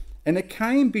 And it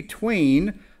came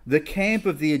between the camp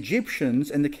of the Egyptians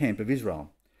and the camp of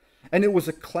Israel. And it was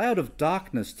a cloud of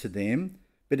darkness to them,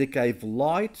 but it gave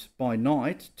light by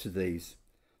night to these,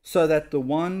 so that the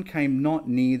one came not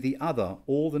near the other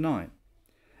all the night.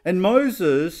 And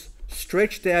Moses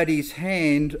stretched out his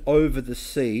hand over the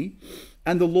sea,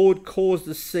 and the Lord caused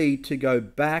the sea to go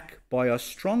back by a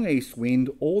strong east wind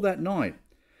all that night,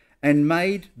 and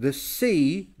made the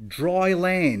sea dry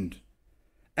land,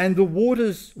 and the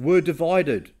waters were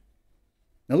divided.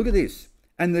 Now look at this.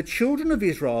 And the children of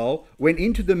Israel went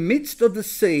into the midst of the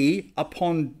sea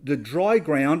upon the dry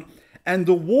ground, and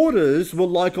the waters were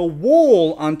like a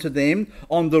wall unto them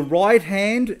on the right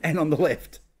hand and on the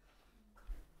left.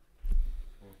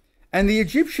 And the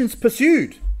Egyptians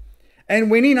pursued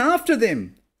and went in after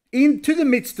them into the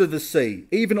midst of the sea,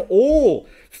 even all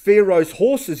Pharaoh's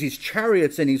horses, his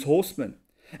chariots and his horsemen.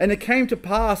 And it came to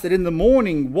pass that in the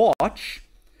morning watch,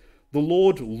 the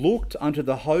Lord looked unto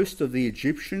the host of the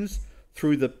Egyptians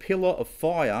through the pillar of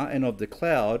fire and of the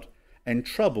cloud, and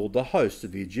troubled the host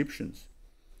of the Egyptians,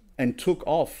 and took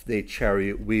off their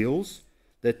chariot wheels,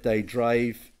 that they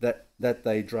drave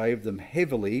them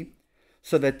heavily,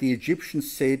 so that the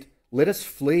Egyptians said, Let us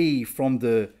flee from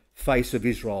the face of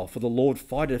Israel, for the Lord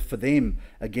fighteth for them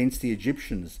against the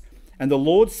Egyptians. And the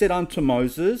Lord said unto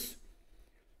Moses,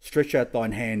 Stretch out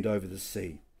thine hand over the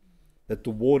sea, that the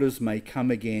waters may come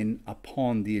again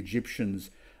upon the Egyptians,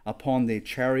 upon their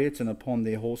chariots and upon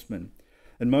their horsemen.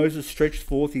 And Moses stretched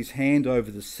forth his hand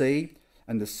over the sea,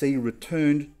 and the sea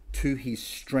returned to his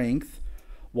strength,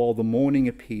 while the morning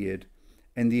appeared.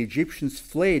 And the Egyptians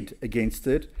fled against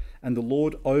it, and the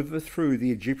Lord overthrew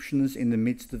the Egyptians in the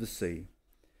midst of the sea.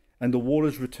 And the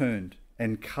waters returned,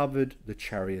 and covered the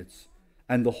chariots,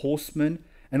 and the horsemen,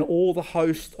 and all the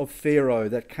host of Pharaoh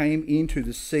that came into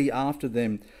the sea after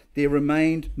them. There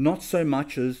remained not so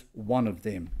much as one of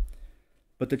them.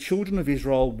 But the children of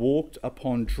Israel walked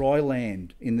upon dry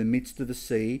land in the midst of the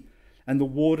sea, and the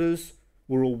waters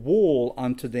were a wall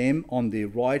unto them on their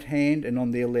right hand and on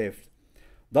their left.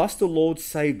 Thus the Lord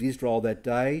saved Israel that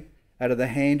day out of the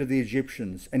hand of the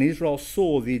Egyptians, and Israel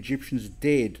saw the Egyptians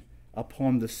dead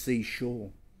upon the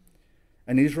seashore.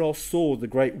 And Israel saw the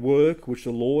great work which the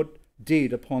Lord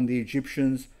did upon the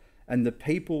Egyptians, and the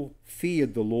people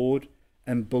feared the Lord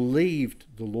and believed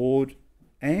the Lord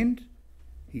and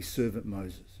his servant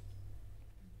Moses.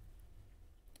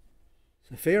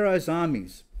 So Pharaoh's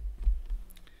armies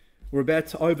were about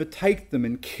to overtake them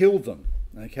and kill them,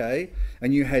 okay?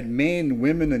 And you had men,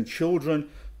 women and children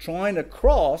trying to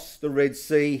cross the Red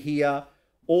Sea here,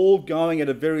 all going at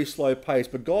a very slow pace,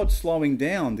 but God's slowing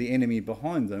down the enemy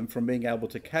behind them from being able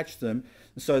to catch them,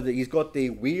 so that he's got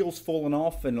their wheels falling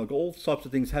off and like all types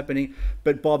of things happening.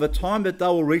 But by the time that they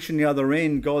were reaching the other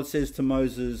end, God says to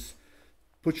Moses,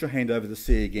 Put your hand over the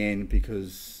sea again,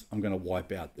 because I'm going to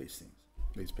wipe out these things,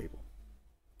 these people.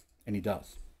 And he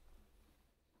does.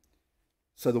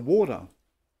 So the water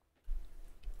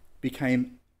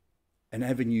became an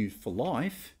avenue for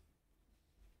life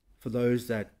for those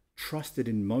that trusted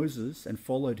in Moses and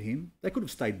followed him. They could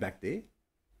have stayed back there.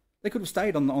 They could have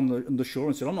stayed on the shore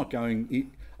and said, I'm not going.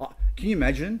 Can you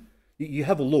imagine? You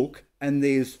have a look and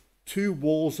there's two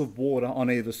walls of water on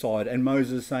either side, and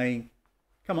Moses saying,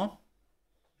 Come on.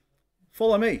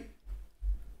 Follow me.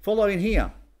 Follow in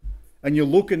here. And you're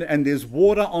looking and there's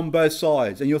water on both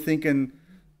sides. And you're thinking,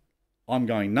 I'm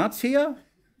going nuts here.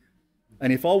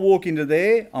 And if I walk into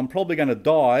there, I'm probably going to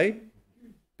die.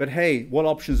 But hey, what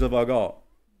options have I got?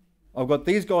 I've got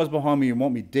these guys behind me who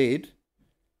want me dead.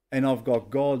 And I've got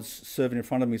God's servant in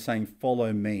front of me saying,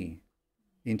 follow me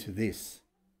into this.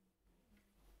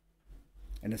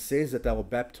 And it says that they were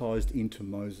baptized into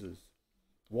Moses.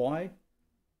 Why?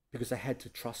 Because they had to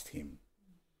trust him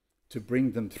to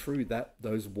bring them through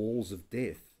those walls of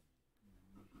death.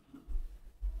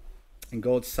 And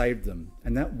God saved them.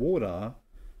 And that water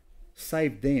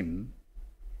saved them,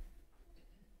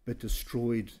 but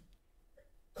destroyed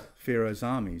Pharaoh's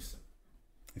armies.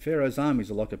 And Pharaoh's armies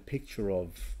are like a picture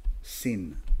of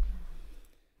sin.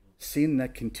 Sin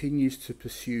that continues to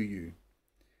pursue you.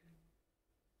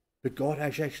 But God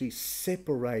has actually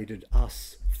separated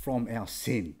us from our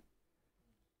sin.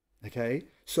 Okay?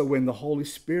 So when the Holy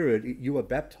Spirit, you are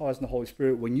baptized in the Holy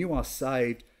Spirit, when you are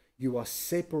saved, you are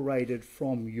separated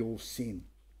from your sin.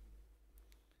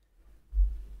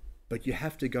 But you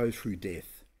have to go through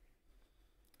death.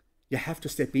 You have to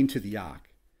step into the ark.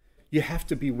 You have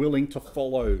to be willing to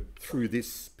follow through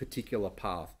this particular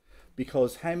path,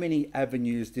 because how many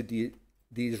avenues did the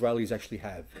Israelis actually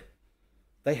have?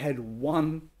 They had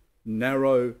one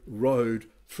narrow road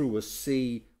through a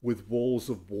sea with walls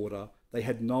of water. They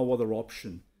had no other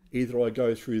option. Either I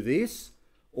go through this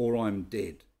or I'm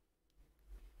dead.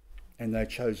 And they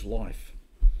chose life.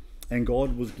 And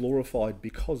God was glorified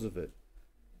because of it.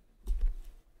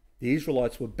 The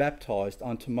Israelites were baptized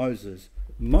unto Moses.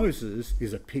 Moses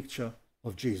is a picture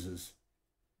of Jesus.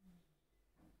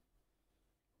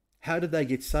 How did they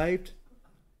get saved?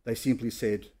 They simply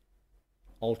said,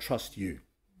 I'll trust you.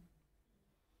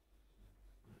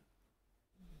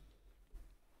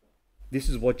 This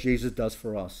is what Jesus does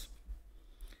for us.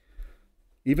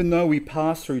 Even though we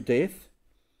pass through death,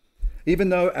 even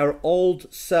though our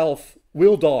old self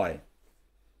will die,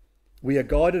 we are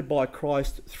guided by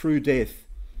Christ through death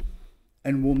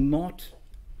and will not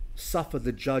suffer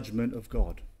the judgment of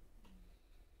God.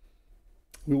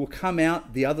 We will come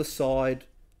out the other side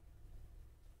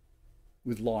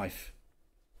with life,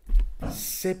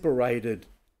 separated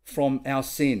from our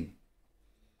sin.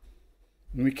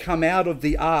 When we come out of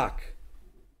the ark,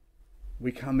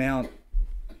 we come out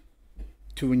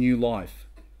to a new life.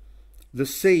 The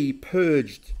sea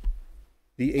purged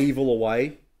the evil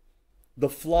away. The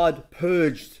flood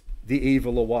purged the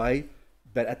evil away,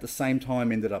 but at the same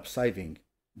time ended up saving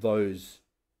those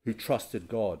who trusted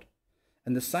God.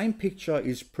 And the same picture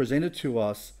is presented to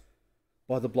us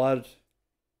by the blood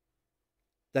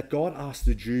that God asked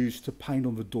the Jews to paint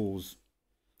on the doors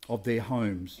of their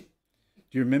homes.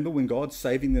 Do you remember when God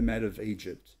saving them out of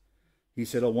Egypt? He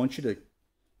said, I want you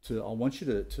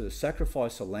to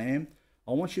sacrifice a lamb.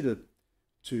 I want you to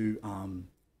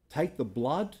take the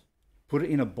blood, put it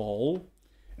in a bowl,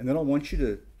 and then I want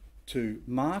you to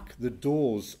mark the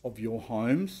doors of your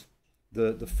homes,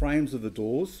 the frames of the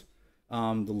doors,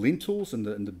 the lintels and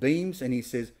the beams. And he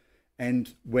says,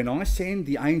 and when I send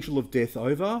the angel of death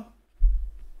over,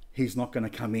 he's not going to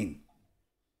come in.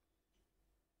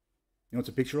 You know what it's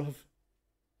a picture of?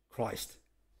 Christ.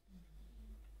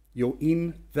 You're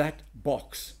in that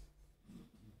box,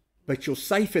 but you're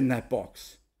safe in that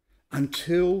box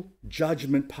until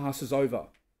judgment passes over.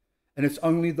 And it's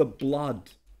only the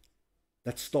blood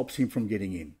that stops him from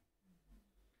getting in.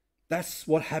 That's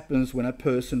what happens when a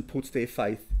person puts their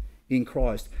faith in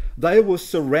Christ. They were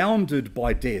surrounded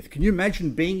by death. Can you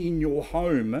imagine being in your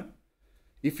home,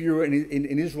 if you're an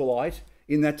Israelite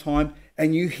in that time,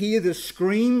 and you hear the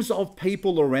screams of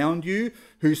people around you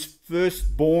whose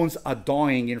firstborns are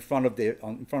dying in front of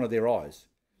their eyes?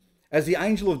 As the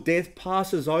angel of death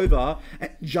passes over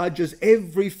and judges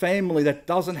every family that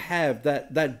doesn't have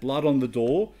that blood on the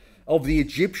door of the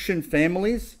Egyptian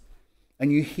families,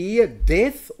 and you hear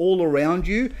death all around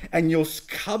you, and you're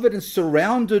covered and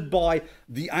surrounded by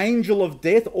the angel of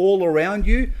death all around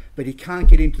you, but he can't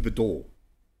get into the door.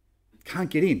 Can't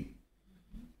get in.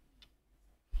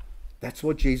 That's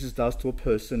what Jesus does to a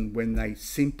person when they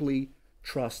simply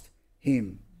trust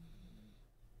him.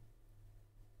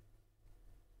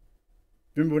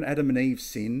 Remember when Adam and Eve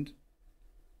sinned,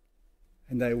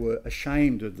 and they were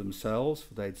ashamed of themselves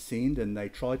for they'd sinned, and they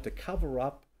tried to cover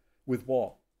up with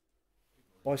what?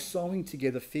 By sewing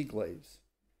together fig leaves.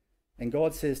 And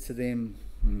God says to them,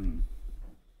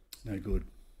 no good.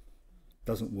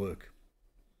 Doesn't work.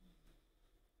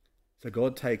 So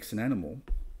God takes an animal,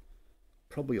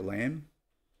 probably a lamb,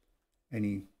 and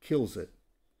he kills it.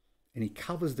 And he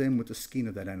covers them with the skin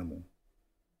of that animal.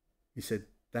 He said,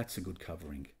 that's a good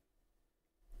covering.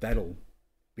 That'll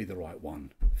be the right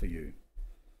one for you.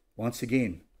 Once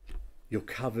again, you're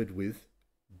covered with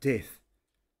death.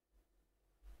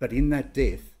 But in that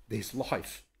death, there's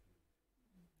life.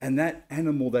 And that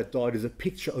animal that died is a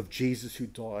picture of Jesus who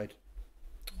died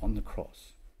on the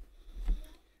cross.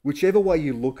 Whichever way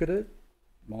you look at it,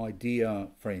 my dear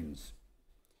friends,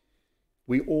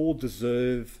 we all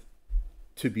deserve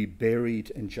to be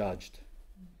buried and judged.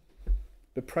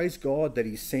 But praise God that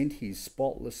he sent his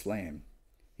spotless lamb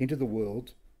into the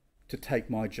world to take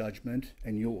my judgment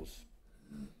and yours.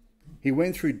 He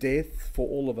went through death for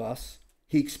all of us.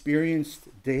 He experienced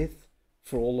death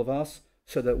for all of us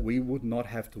so that we would not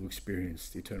have to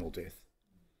experience eternal death.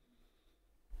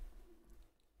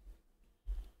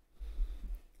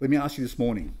 Let me ask you this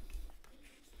morning,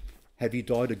 have you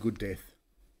died a good death?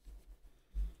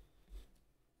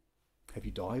 Have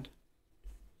you died?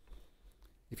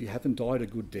 If you haven't died a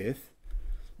good death,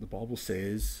 the Bible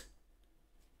says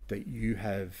that you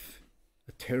have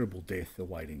a terrible death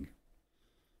awaiting.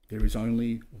 There is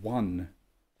only one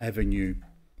avenue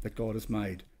that God has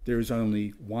made. There is only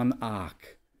one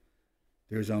ark.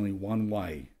 There is only one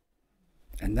way.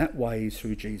 And that way is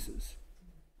through Jesus.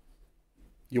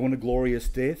 You want a glorious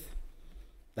death?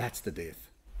 That's the death.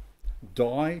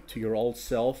 Die to your old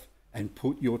self and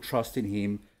put your trust in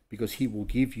him, because he will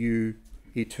give you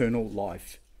eternal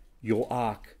life, your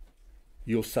ark,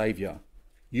 your saviour.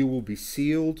 You will be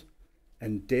sealed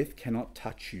and death cannot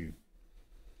touch you.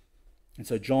 And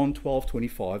so John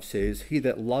 12:25 says, he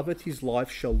that loveth his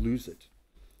life shall lose it,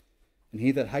 and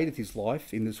he that hateth his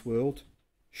life in this world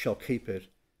shall keep it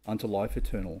unto life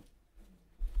eternal.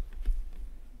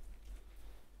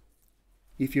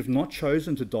 If you've not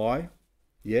chosen to die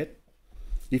yet,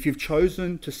 if you've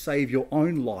chosen to save your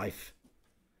own life,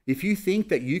 if you think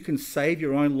that you can save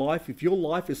your own life, if your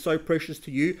life is so precious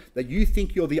to you that you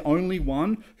think you're the only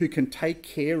one who can take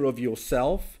care of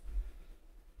yourself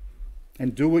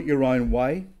and do it your own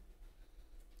way,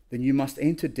 then you must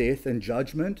enter death and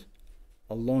judgment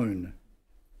alone.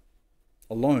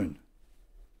 Alone.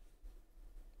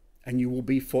 And you will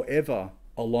be forever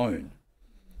alone.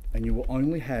 And you will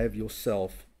only have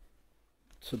yourself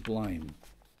to blame.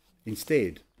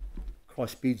 Instead,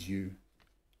 Christ bids you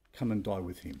come and die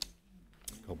with him.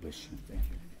 God bless you. Thank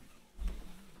you.